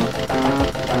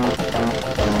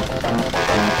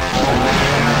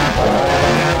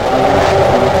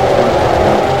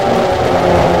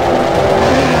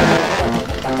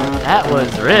 That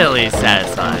was really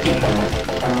satisfying.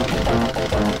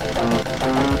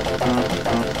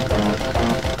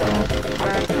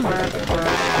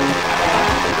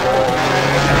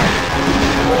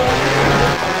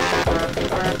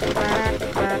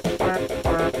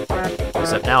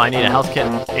 Except now I need a health kit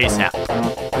ASAP.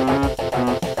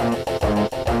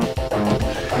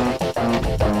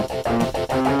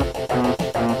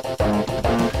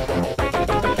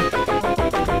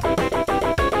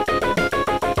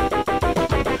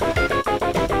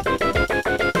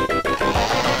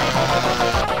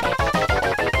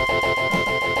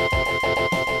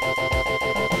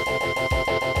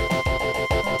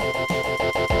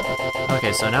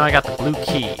 Okay, so now I got the blue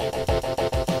key.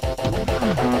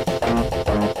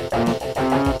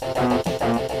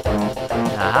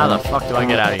 Now, how the fuck do I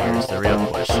get out of here is the real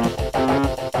question.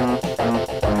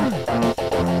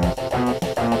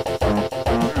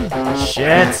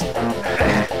 Shit!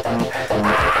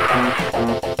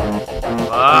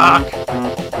 Fuck!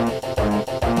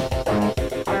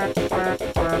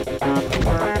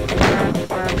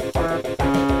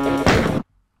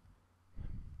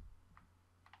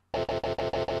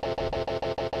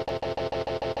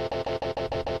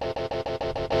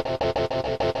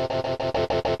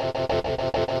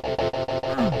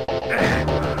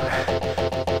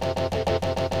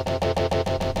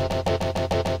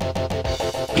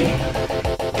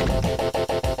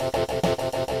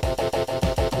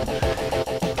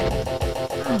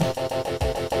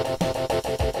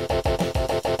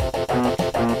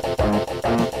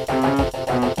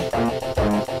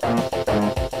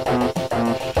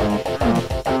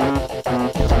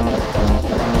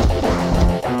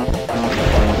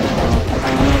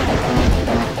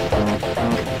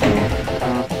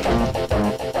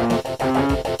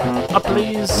 Up,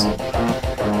 please.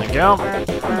 There we go.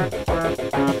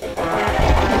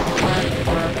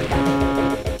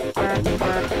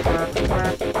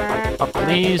 Up,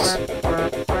 please.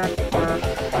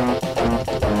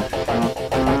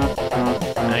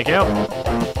 There you go.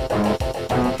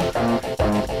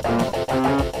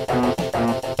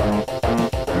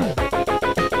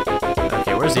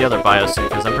 Okay, where's the other biosuit?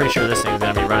 Because I'm pretty sure this thing's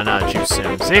gonna be running out of juice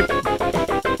soon. See?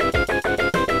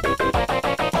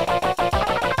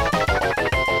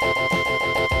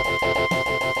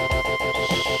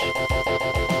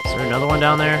 Another one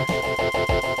down there.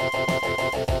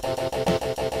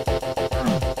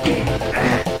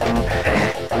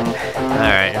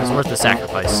 Alright, it was worth the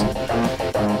sacrifice.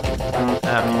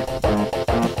 Okay.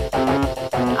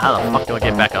 How the fuck do I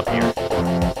get back up here?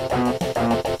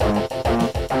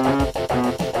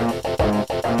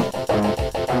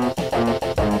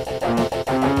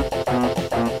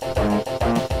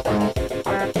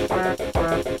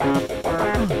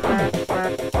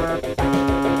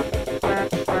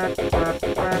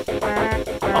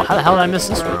 How the hell did I miss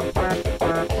this room?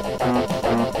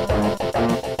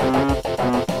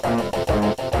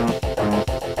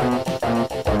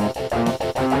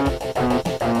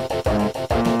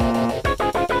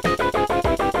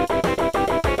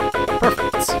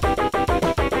 Perfect.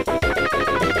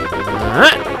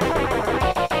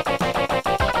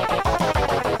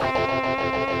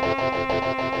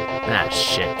 Ah,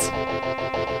 shit.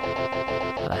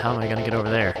 How the hell am I gonna get over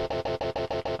there?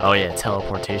 Oh yeah,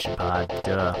 teleportation pod,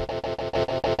 duh.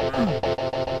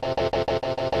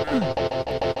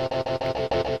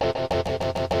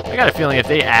 I got a feeling if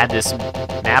they add this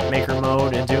map maker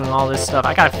mode and doing all this stuff,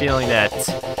 I got a feeling that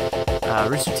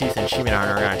Rooster Teeth and Achievement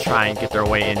Hunter are going to try and get their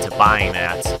way into buying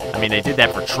that. I mean, they did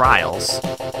that for Trials.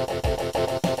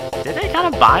 Did they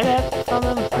kind of buy that from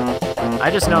them?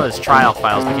 I just know this Trial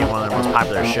Files became one of their most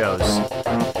popular shows.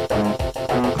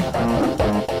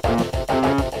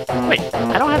 Wait,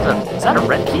 I don't have the... Is that a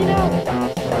red key now?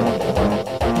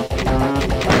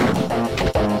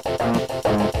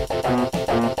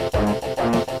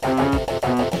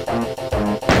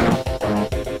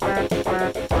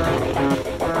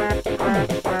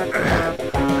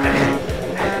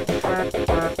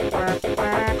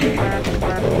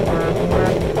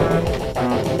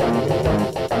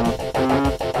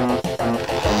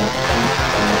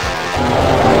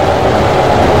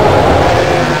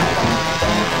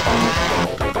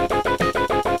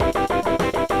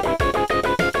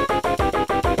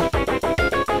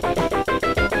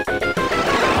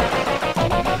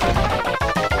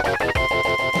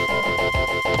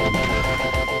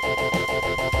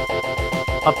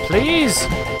 Up, please.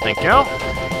 Thank you.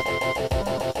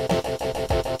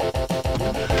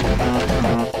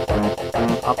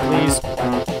 Up, please.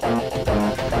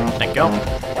 Thank you.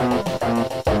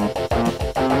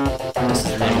 This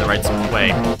isn't even the right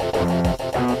way.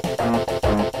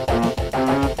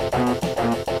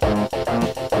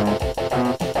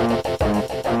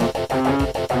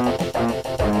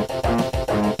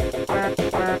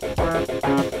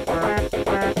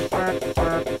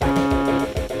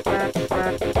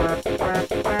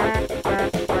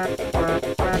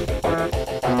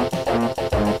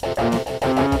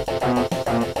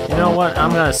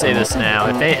 I'm gonna say this now.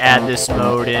 If they add this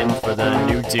mode in for the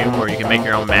new Doom where you can make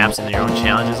your own maps and your own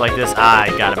challenges like this, I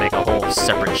gotta make a whole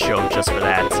separate show just for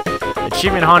that.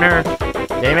 Achievement Hunter,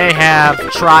 they may have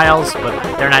Trials,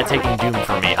 but they're not taking Doom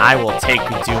from me. I will take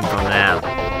Doom from them.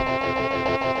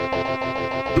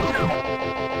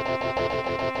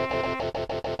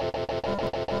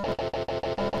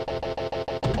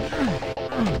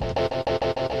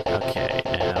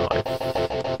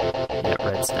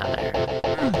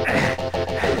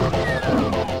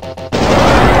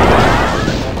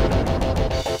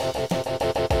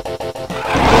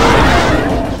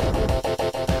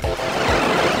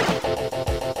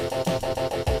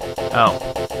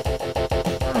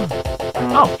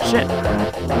 Oh, shit.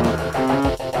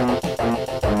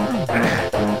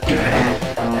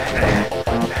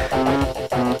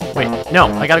 Wait, no,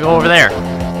 I gotta go over there.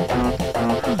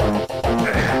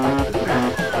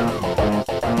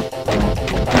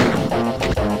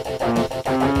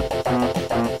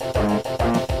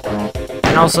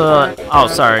 And also, oh,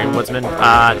 sorry, Woodsman. To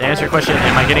answer your question,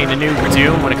 am I getting the new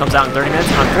Doom when it comes out in 30 minutes?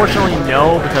 Unfortunately,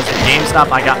 no, because the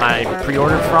GameStop I got my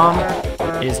pre-order from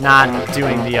is not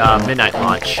doing the midnight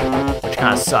launch, which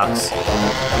kind of sucks.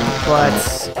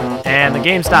 And the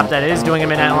GameStop that is doing a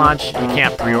midnight launch, you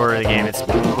can't pre-order the game. It's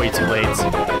way too late,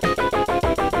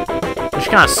 which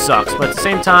kind of sucks. But at the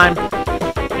same time,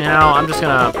 you know, I'm just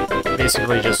gonna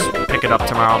basically just pick it up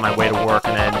tomorrow on my way to work,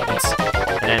 and then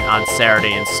on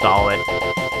Saturday install it,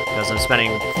 because I'm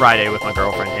spending Friday with my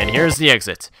girlfriend. And here's the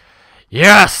exit.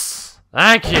 Yes!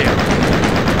 Thank you!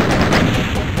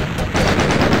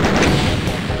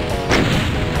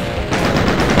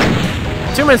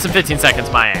 2 minutes and 15 seconds,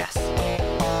 my ass.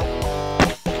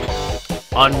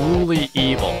 Unruly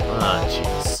evil. Ah,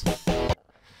 jeez.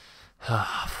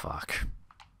 Ah, fuck.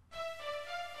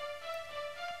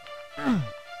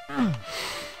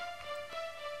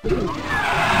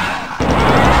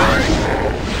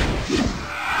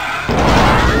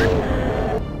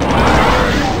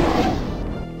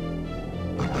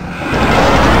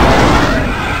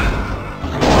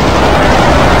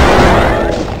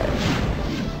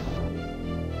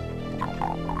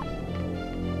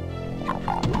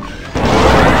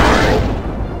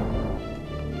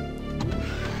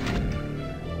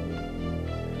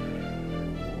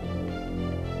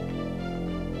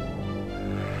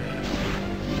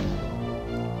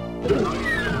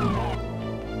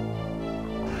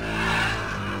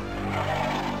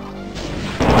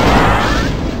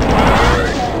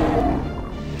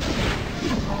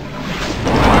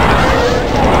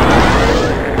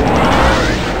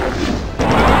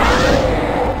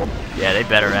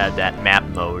 Better add that map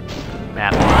mode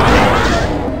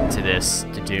to this,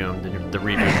 to Doom, the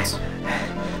reboot,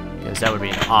 because that would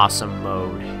be an awesome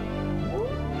mode.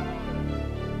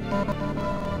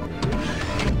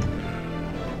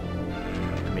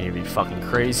 I mean, it'd be fucking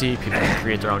crazy. People can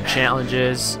create their own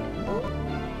challenges.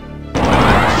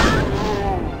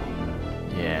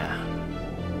 Yeah.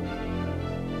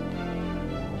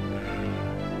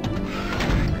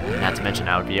 Not to mention,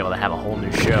 I would be able to have a whole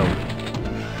new show.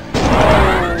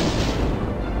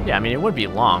 Yeah, I mean, it would be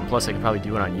long, plus I could probably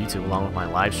do it on YouTube along with my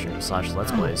live stream /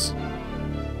 Let's Plays.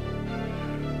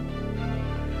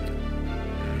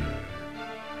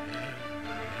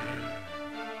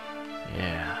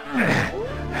 Yeah.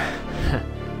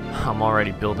 I'm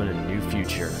already building a new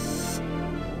future.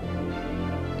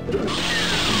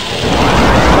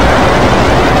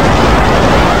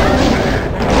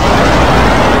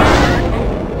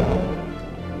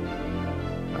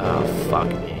 Oh, fuck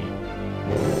me.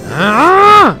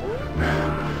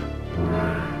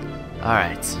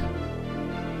 Alright.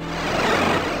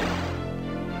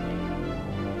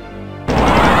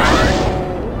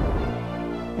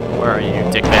 Where are you,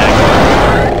 dickbag?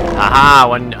 Haha,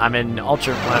 when I'm in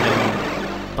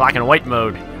black and white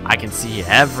mode, I can see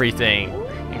everything,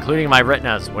 including my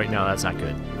retinas. Wait, no, that's not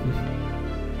good.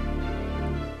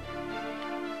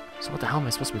 So what the hell am I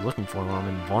supposed to be looking for when I'm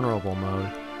in vulnerable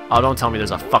mode? Oh, don't tell me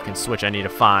there's a fucking switch I need to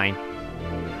find.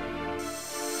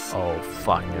 Oh,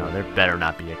 fuck no. There better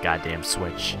not be a goddamn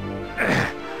switch.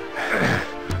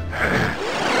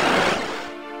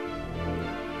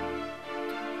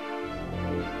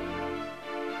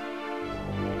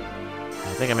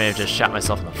 I think I may have just shot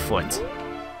myself in the foot.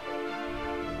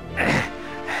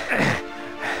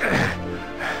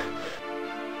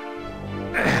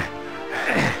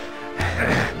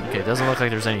 Okay, it doesn't look like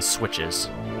there's any switches.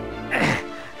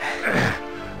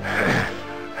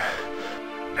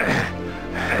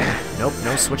 Nope,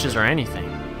 no switches or anything.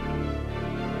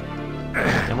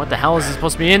 Then what the hell is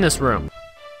supposed to be in this room?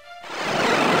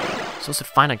 I'm supposed to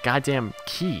find a goddamn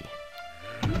key.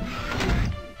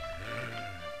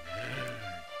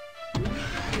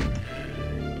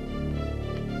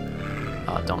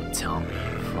 Oh, don't tell me.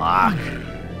 Fuck.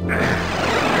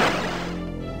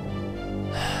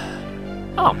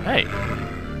 Oh, hey.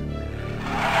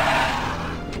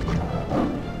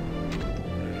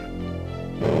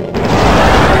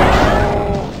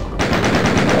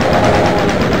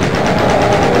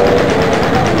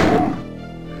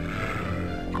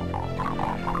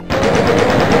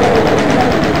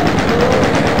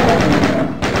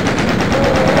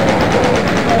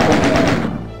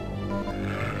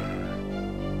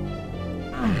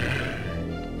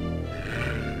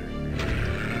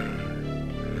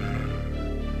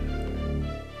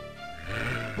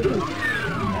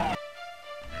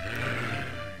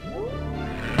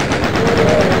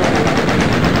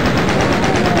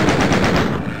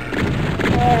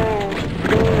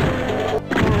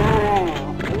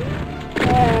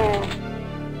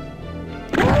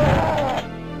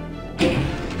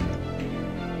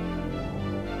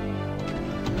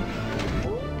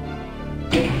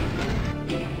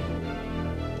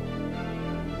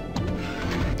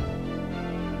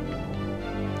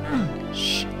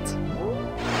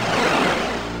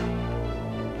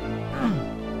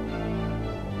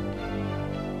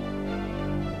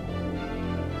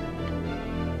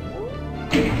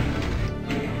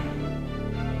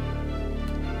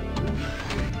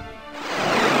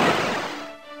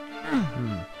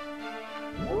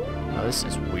 Oh, this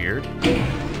is weird.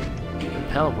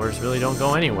 Pelipores really don't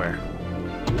go anywhere.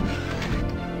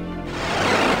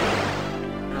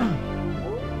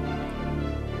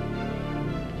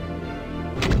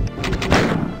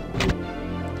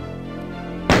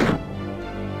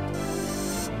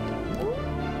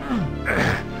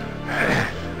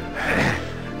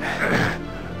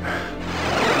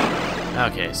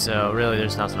 Okay, so really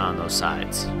there's nothing on those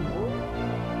sides.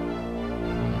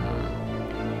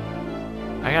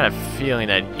 I got a feeling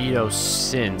that Edo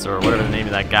Sins, or whatever the name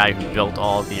of that guy who built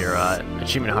all of your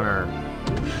Achievement Hunter,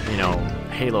 you know,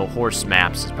 Halo horse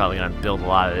maps, is probably gonna build a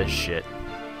lot of this shit.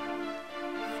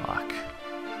 Fuck.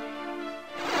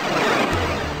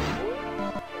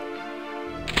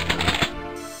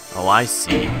 Oh, I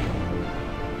see.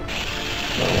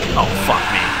 Oh,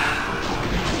 fuck me.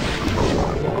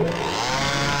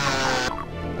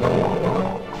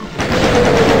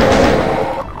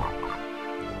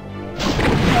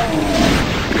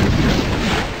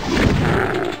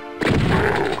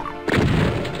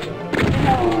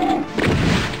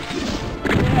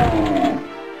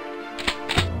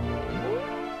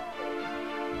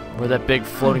 Where'd that big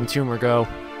floating tumor go?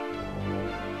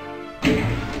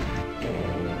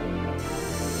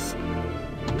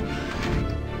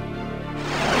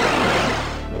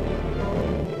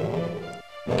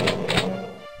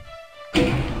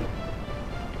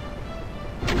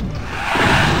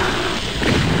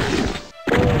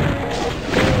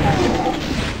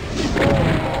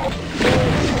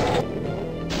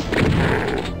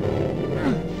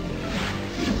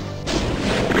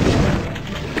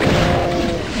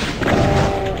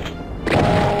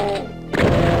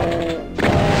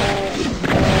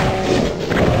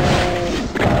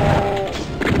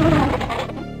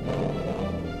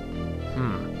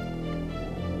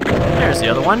 There's the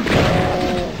other one.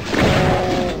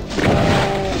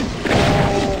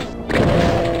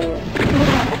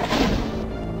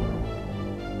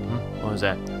 What was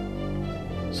that?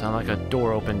 Sound like a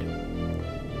door opened.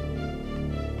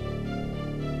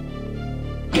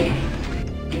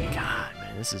 God,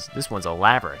 man, this one's a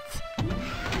labyrinth.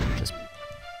 Just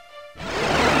alright,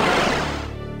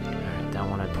 that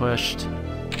one I pushed.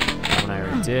 That one I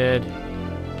already did.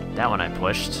 That one I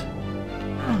pushed.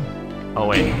 Oh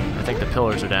wait, I think the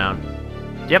pillars are down.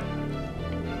 Yep.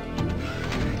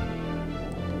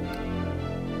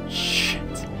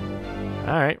 Shit.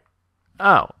 Alright.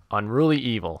 Oh, unruly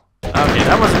evil. Okay,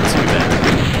 that wasn't too bad.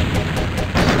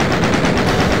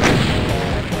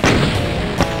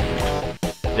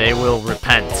 They will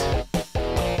repent.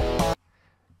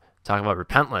 Talk about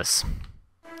repentless.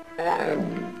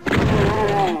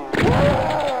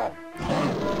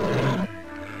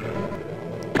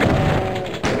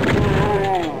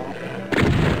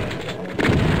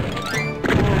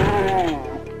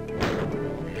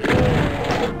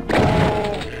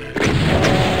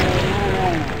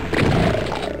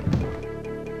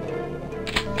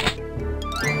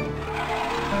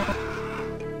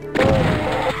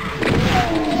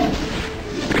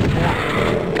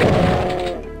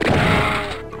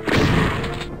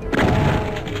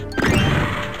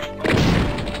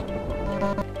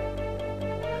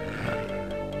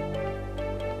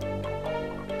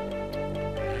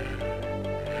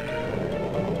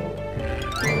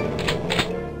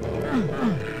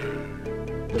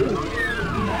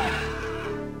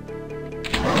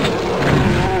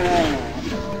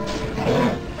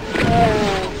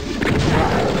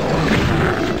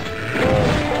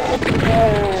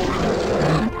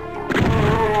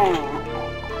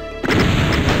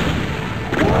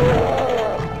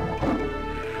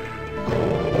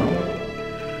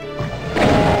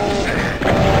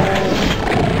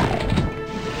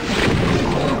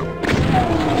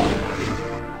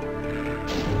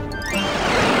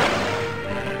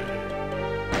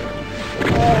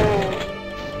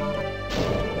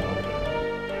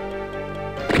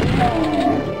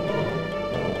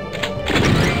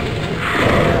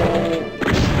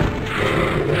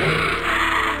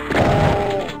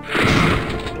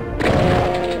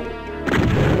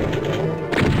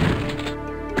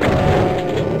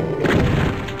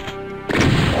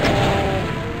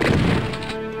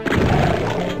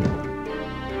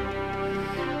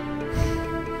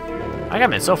 I gotta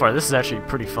admit, so far, this is actually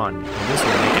pretty fun. And this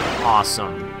would make it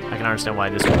awesome. I can understand why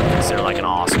this would be considered like an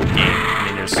awesome game. I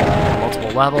mean, there's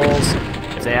multiple levels.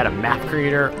 If they had a map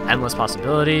creator, endless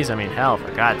possibilities. I mean, hell,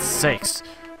 for God's sakes.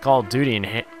 Call of Duty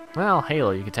and well,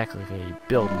 Halo, you could technically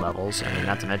build levels. I mean,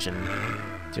 not to mention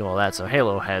do all that. So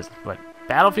Halo has, but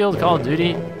Battlefield, Call of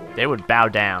Duty, they would bow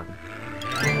down.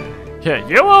 Yeah,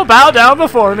 you will bow down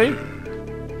before me. Oh,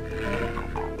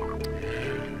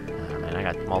 man, I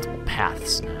got multiple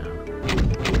paths now.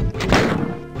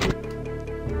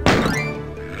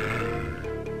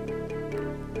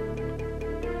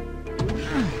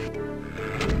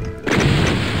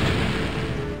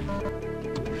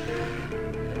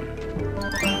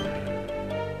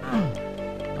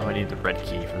 Oh, I need the red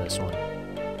key for this one.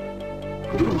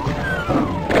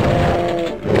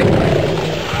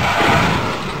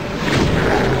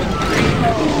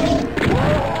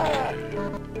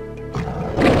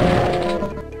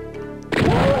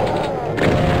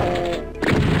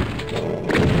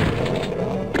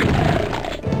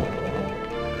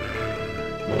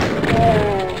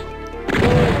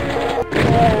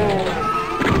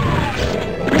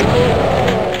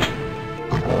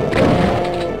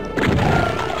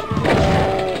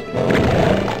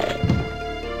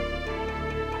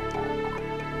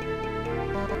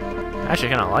 Actually,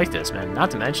 I kind of like this, man.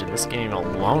 Not to mention, this game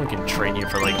alone can train you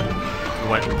for, like, if you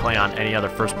went and play on any other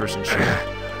first-person shooter.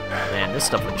 Man, this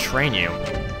stuff would train you.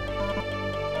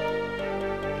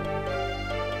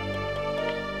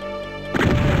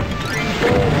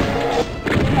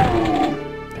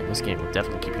 Man, this game will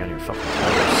definitely keep you on your fucking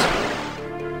toes.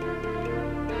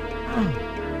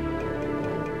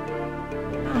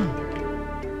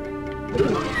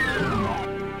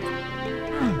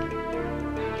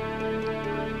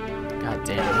 God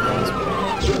damn it.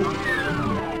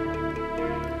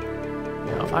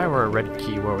 Now, if I were a red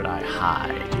key, where would I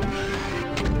hide?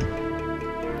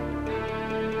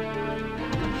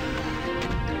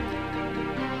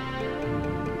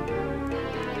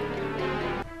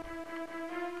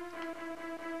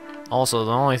 Also,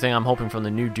 the only thing I'm hoping from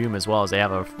the new Doom as well is they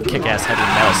have a kick-ass heavy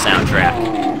metal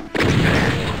soundtrack.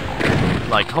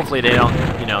 Like, hopefully they don't,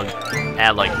 you know,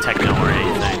 add, like, techno or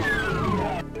anything.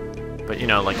 But, you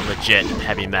know, like, legit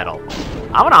heavy metal.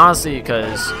 I would honestly,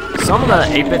 because some of the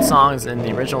 8-bit songs in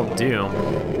the original Doom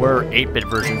were 8-bit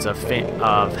versions of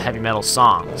heavy metal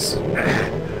songs.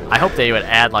 I hope they would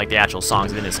add, like, the actual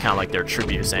songs in as kind of like their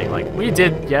tribute, saying, like, we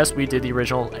did the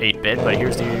original 8-bit, but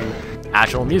here's the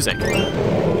actual music.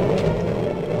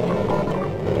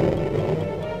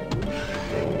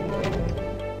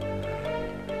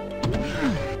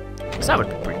 So that would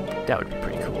be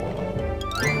pretty cool.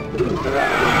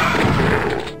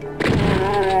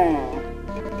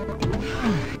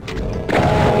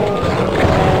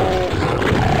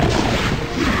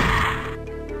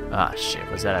 Ah, shit.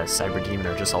 Was that a cyber demon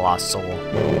or just a lost soul?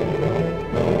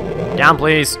 Down,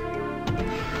 please.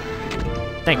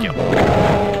 Thank you.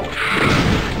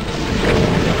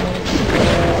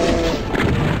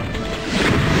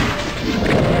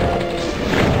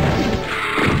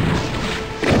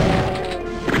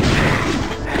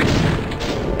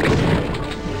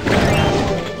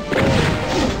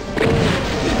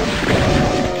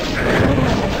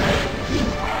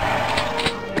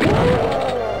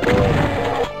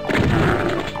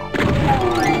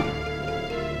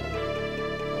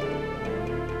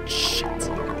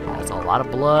 A lot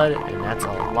of blood, and that's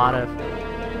a lot of...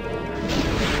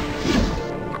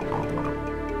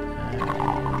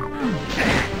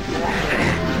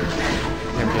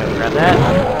 There we go, grab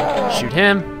that. Shoot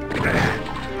him.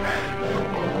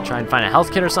 Try and find a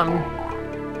health kit or something.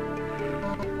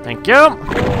 Thank you!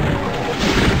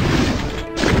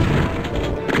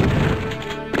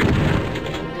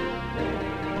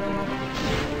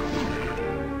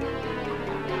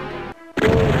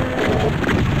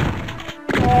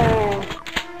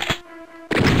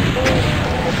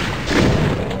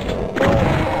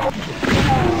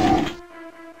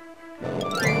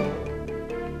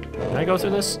 Can I go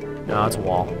through this? No, it's a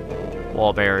wall.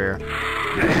 Wall barrier.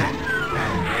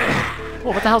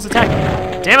 Whoa, what the hell's attacking me?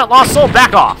 Damn it, Lost Soul,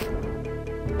 back off!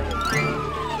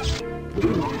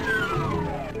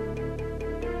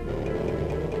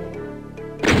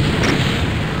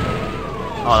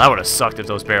 Oh, that would have sucked if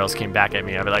those barrels came back at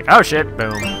me. I'd be like, oh shit,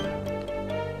 boom.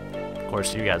 Of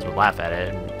course, you guys would laugh at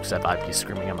it, except I'd be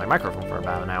screaming on my microphone for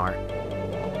about an hour.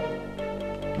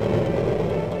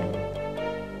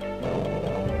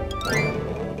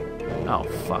 Oh,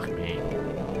 fuck me.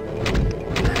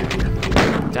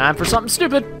 Time for something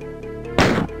stupid!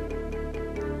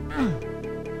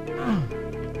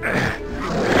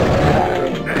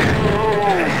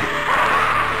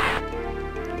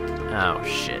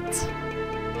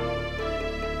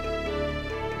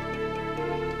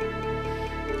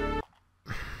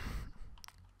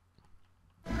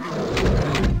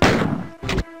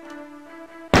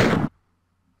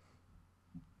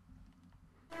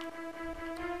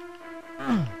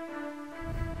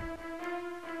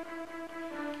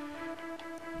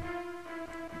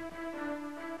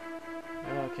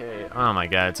 Oh my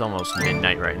god, it's almost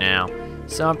midnight right now.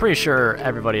 So I'm pretty sure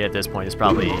everybody at this point is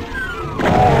probably...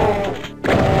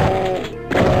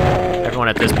 Everyone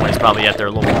at this point is probably at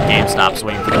their local GameStops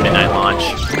waiting for the midnight launch.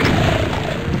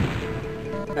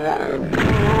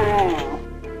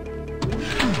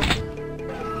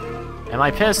 Am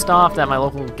I pissed off that my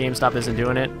local GameStop isn't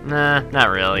doing it? Nah, not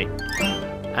really.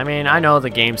 I mean, I know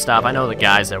the GameStop, I know the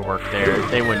guys that work there,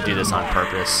 they wouldn't do this on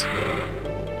purpose.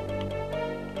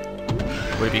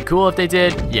 Would it be cool if they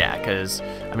did? Yeah, because,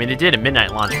 I mean, they did a midnight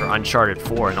launch for Uncharted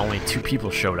 4 and only 2 people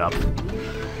showed up.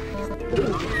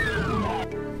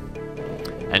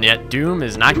 And yet Doom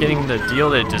is not getting the deal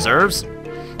that it deserves?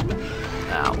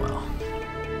 Ah, well.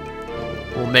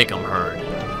 We'll make them heard.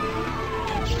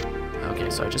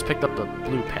 Okay, so I just picked up the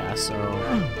blue pass, so...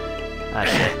 Ah,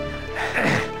 shit.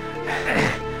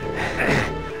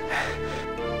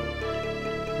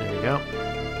 There we go.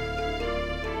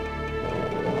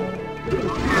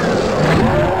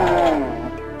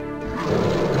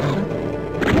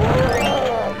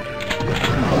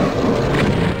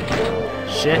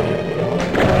 Shit.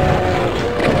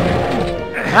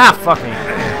 Ah, fuck me.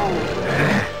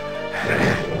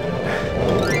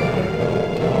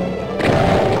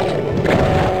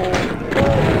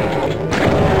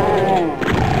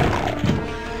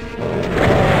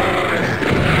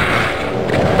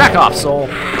 Back off, soul.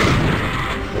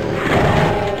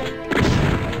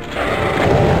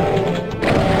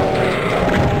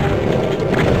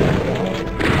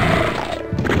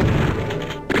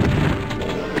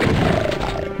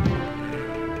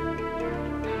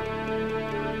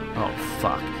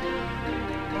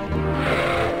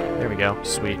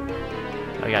 Sweet.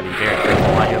 I gotta be very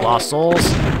careful about your lost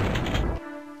souls.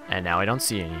 And now I don't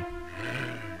see any.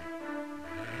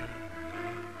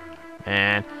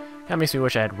 And that makes me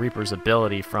wish I had Reaper's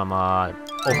ability from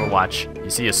Overwatch. You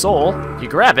see a soul, you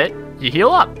grab it, you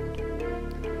heal up.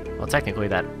 Well, technically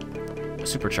that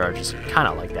supercharge is kind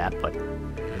of like that, but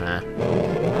nah.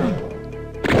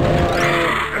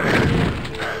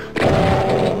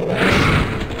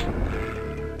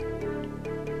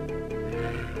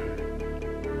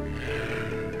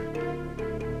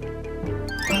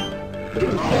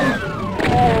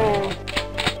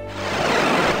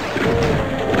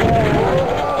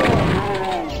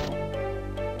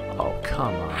 Oh,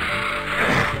 come on.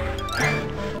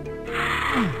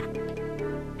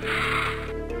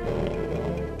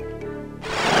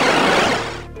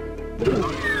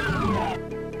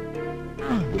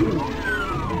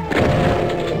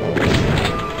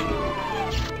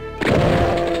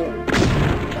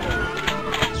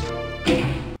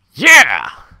 Yeah!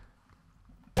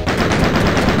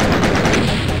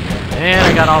 And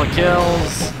I got all the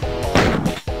kills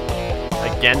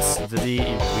against the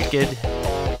wicked.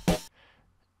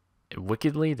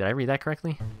 Wickedly? Did I read that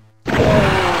correctly? God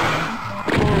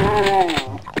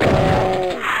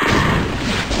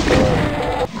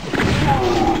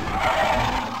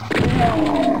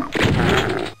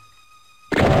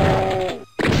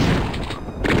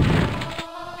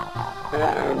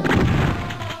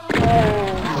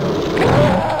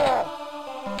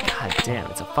damn,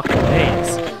 it's a fucking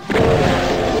maze.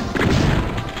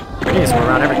 Maze where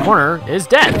around every corner is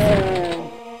death.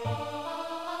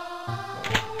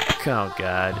 Oh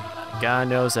god. God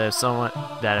knows that if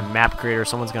that a map creator,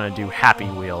 someone's gonna do Happy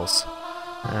Wheels.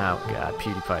 Oh god,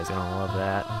 PewDiePie's gonna love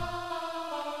that.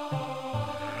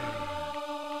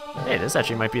 Hey, this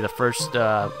actually might be the first,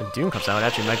 when Doom comes out, it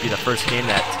actually might be the first game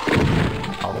that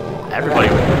everybody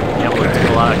would be able to do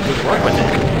a lot of good work with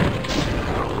it.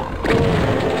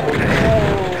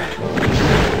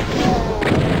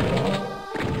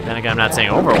 Then again, I'm not saying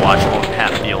Overwatch won't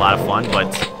have to be a lot of fun,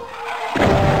 but...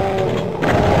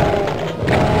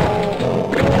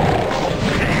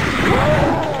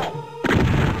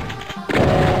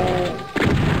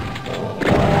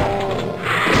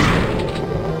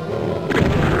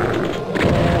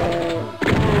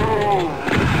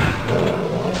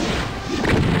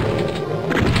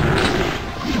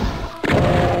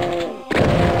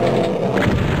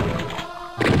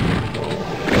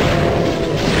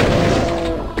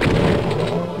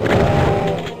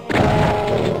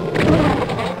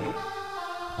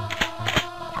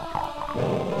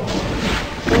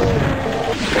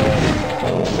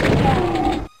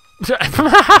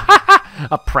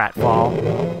 a pratfall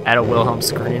at a Wilhelm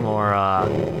scream, or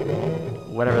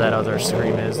whatever that other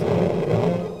scream is.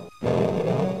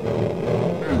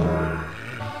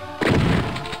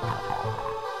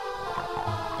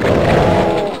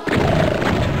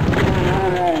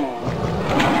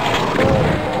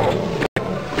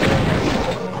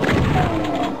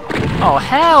 Oh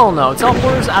hell no!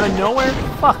 Teleporters out of nowhere?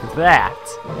 Fuck that.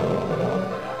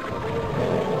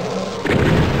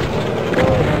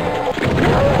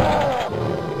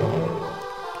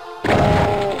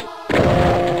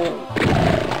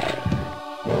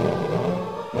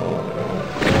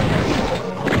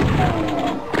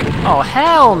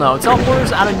 hell no.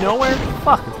 Teleporters out of nowhere?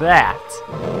 Fuck that.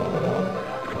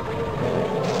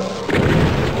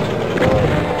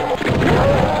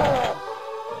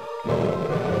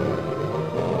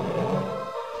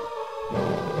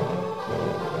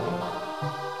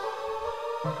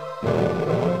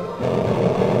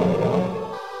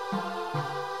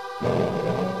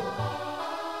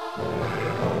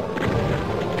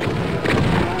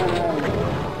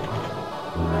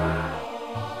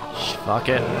 Fuck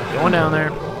it. Going down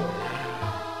there.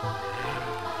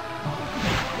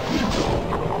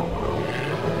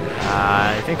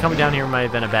 I think coming down here might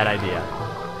have been a bad idea.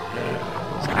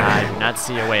 I do not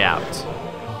see a way out.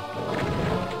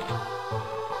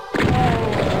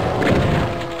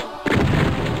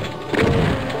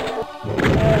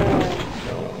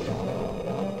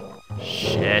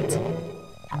 Shit.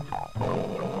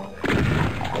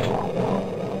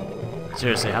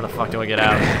 Seriously, how the fuck do I get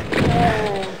out?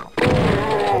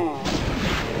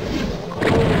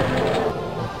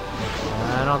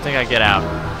 I don't think I get out.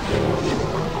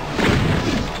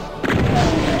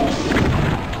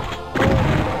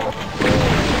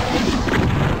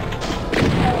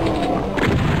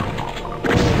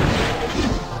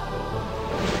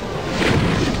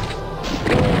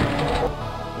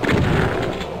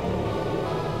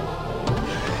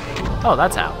 Oh,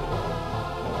 that's how.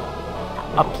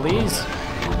 Up, please.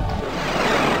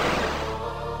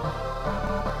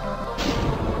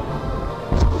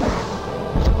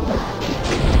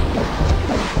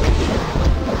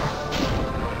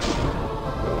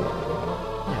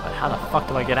 How the fuck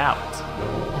do I get out?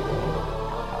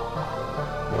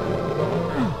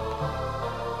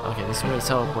 Okay, this is where the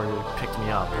teleporter picked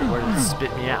me up. Where did it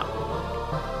spit me out?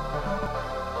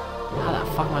 How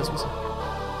the fuck am I supposed to...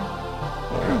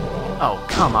 Oh,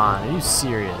 come on. Are you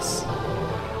serious?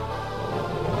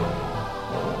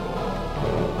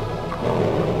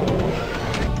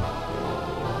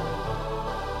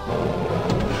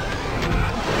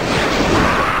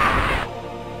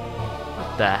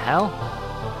 What the hell?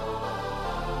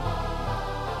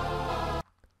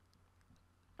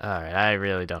 Alright, I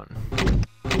really don't.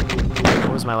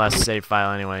 What was my last save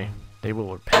file anyway? They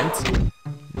will repent?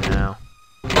 No.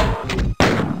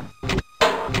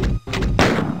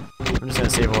 I'm just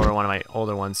gonna save over one of my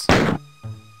older ones.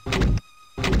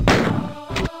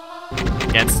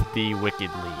 Against the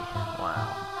Wickedly. Wow.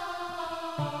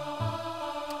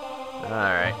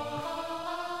 Alright.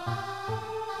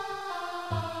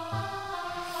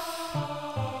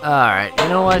 Alright, you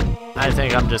know what? I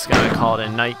think I'm just gonna call it a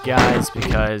night, guys,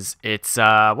 because it's,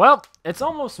 well, it's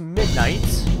almost midnight.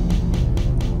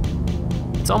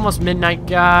 It's almost midnight,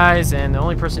 guys, and the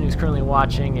only person who's currently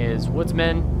watching is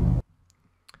Woodsman.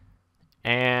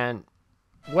 And,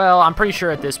 well, I'm pretty sure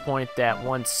at this point that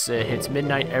once it hits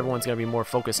midnight, everyone's gonna be more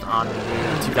focused on the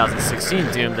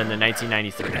 2016 Doom than the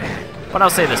 1993. But I'll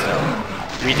say this,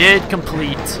 though. We did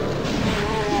complete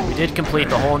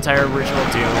the whole entire original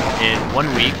Doom in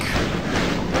 1 week.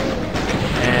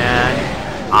 And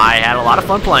I had a lot of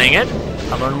fun playing it.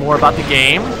 I learned more about the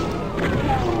game.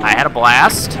 I had a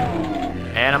blast.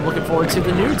 And I'm looking forward to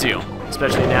the new Doom.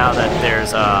 Especially now that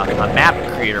there's a map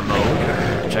creator mode.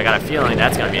 Which I got a feeling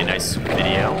that's going to be a nice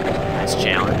video. Nice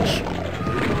challenge.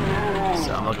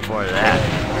 So I'm looking forward to that.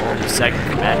 A whole new segment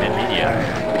from Madman Media.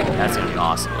 That's going to be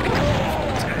awesome.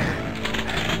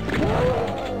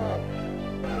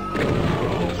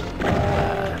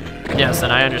 Yes,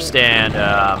 and I understand...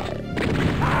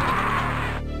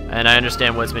 And I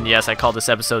understand Woodsman, yes, I called this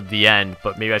episode The End,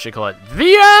 but maybe I should call it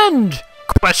The End?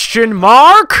 Question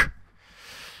mark?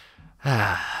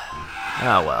 Oh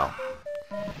well.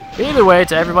 Either way,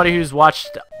 to everybody who's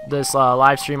watched this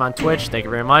live stream on Twitch, thank you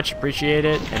very much, appreciate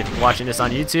it. And if you're watching this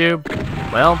on YouTube,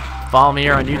 well, follow me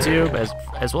here on YouTube,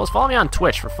 as well as follow me on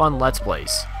Twitch for fun Let's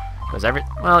Plays. Because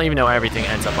well, even though everything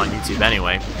ends up on YouTube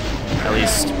anyway, at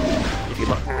least, if you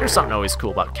look, there's something always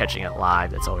cool about catching it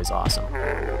live, that's always awesome.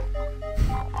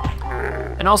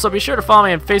 And also be sure to follow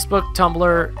me on Facebook,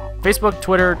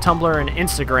 Twitter, Tumblr, and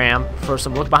Instagram for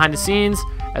some look behind the scenes,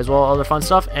 as well as other fun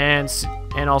stuff, and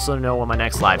also know when my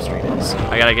next live stream is.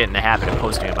 I gotta get in the habit of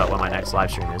posting about when my next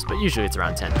live stream is, but usually it's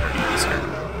around 10:30 Eastern.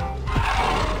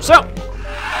 So,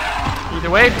 either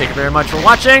way, thank you very much for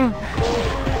watching.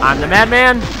 I'm the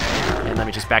Madman, and let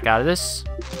me just back out of this.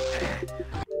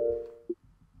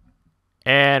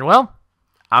 And well,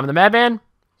 I'm the Madman,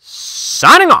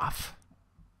 signing off.